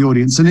show with the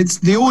audience. And it's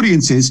the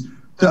audiences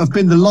that have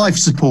been the life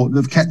support that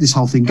have kept this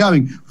whole thing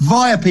going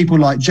via people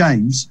like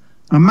James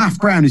and Math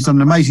Brown, who's done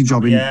an amazing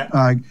job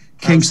in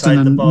Kingston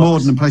and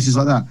Morden and places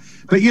like that.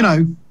 But,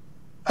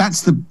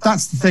 that's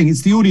the thing.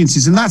 It's the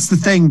audiences. And that's the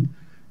thing,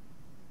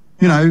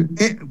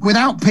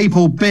 without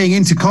people being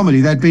into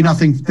comedy, there'd be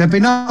nothing for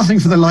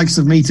the likes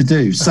of me to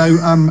do. So,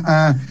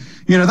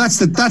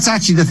 that's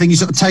actually the thing you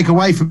sort of take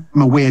away from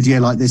a weird year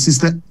like this is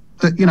that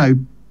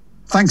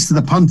thanks to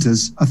the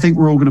punters, I think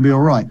we're all going to be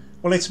all right.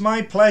 Well, it's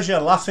my pleasure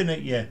laughing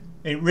at you.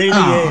 It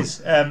really is.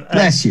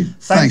 Bless you.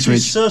 Thanks,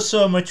 Rich.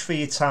 so much for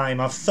your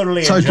time. I've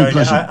thoroughly Total enjoyed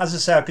pleasure. it. As I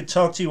say, I could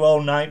talk to you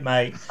all night,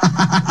 mate.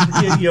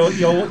 I've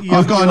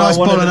got a nice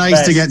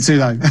bolognese to get to,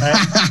 though.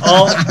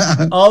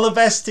 All the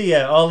best to you.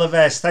 All the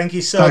best. Thank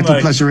you so much. Total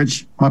pleasure,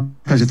 Rich. My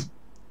pleasure.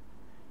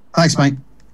 Thanks, mate.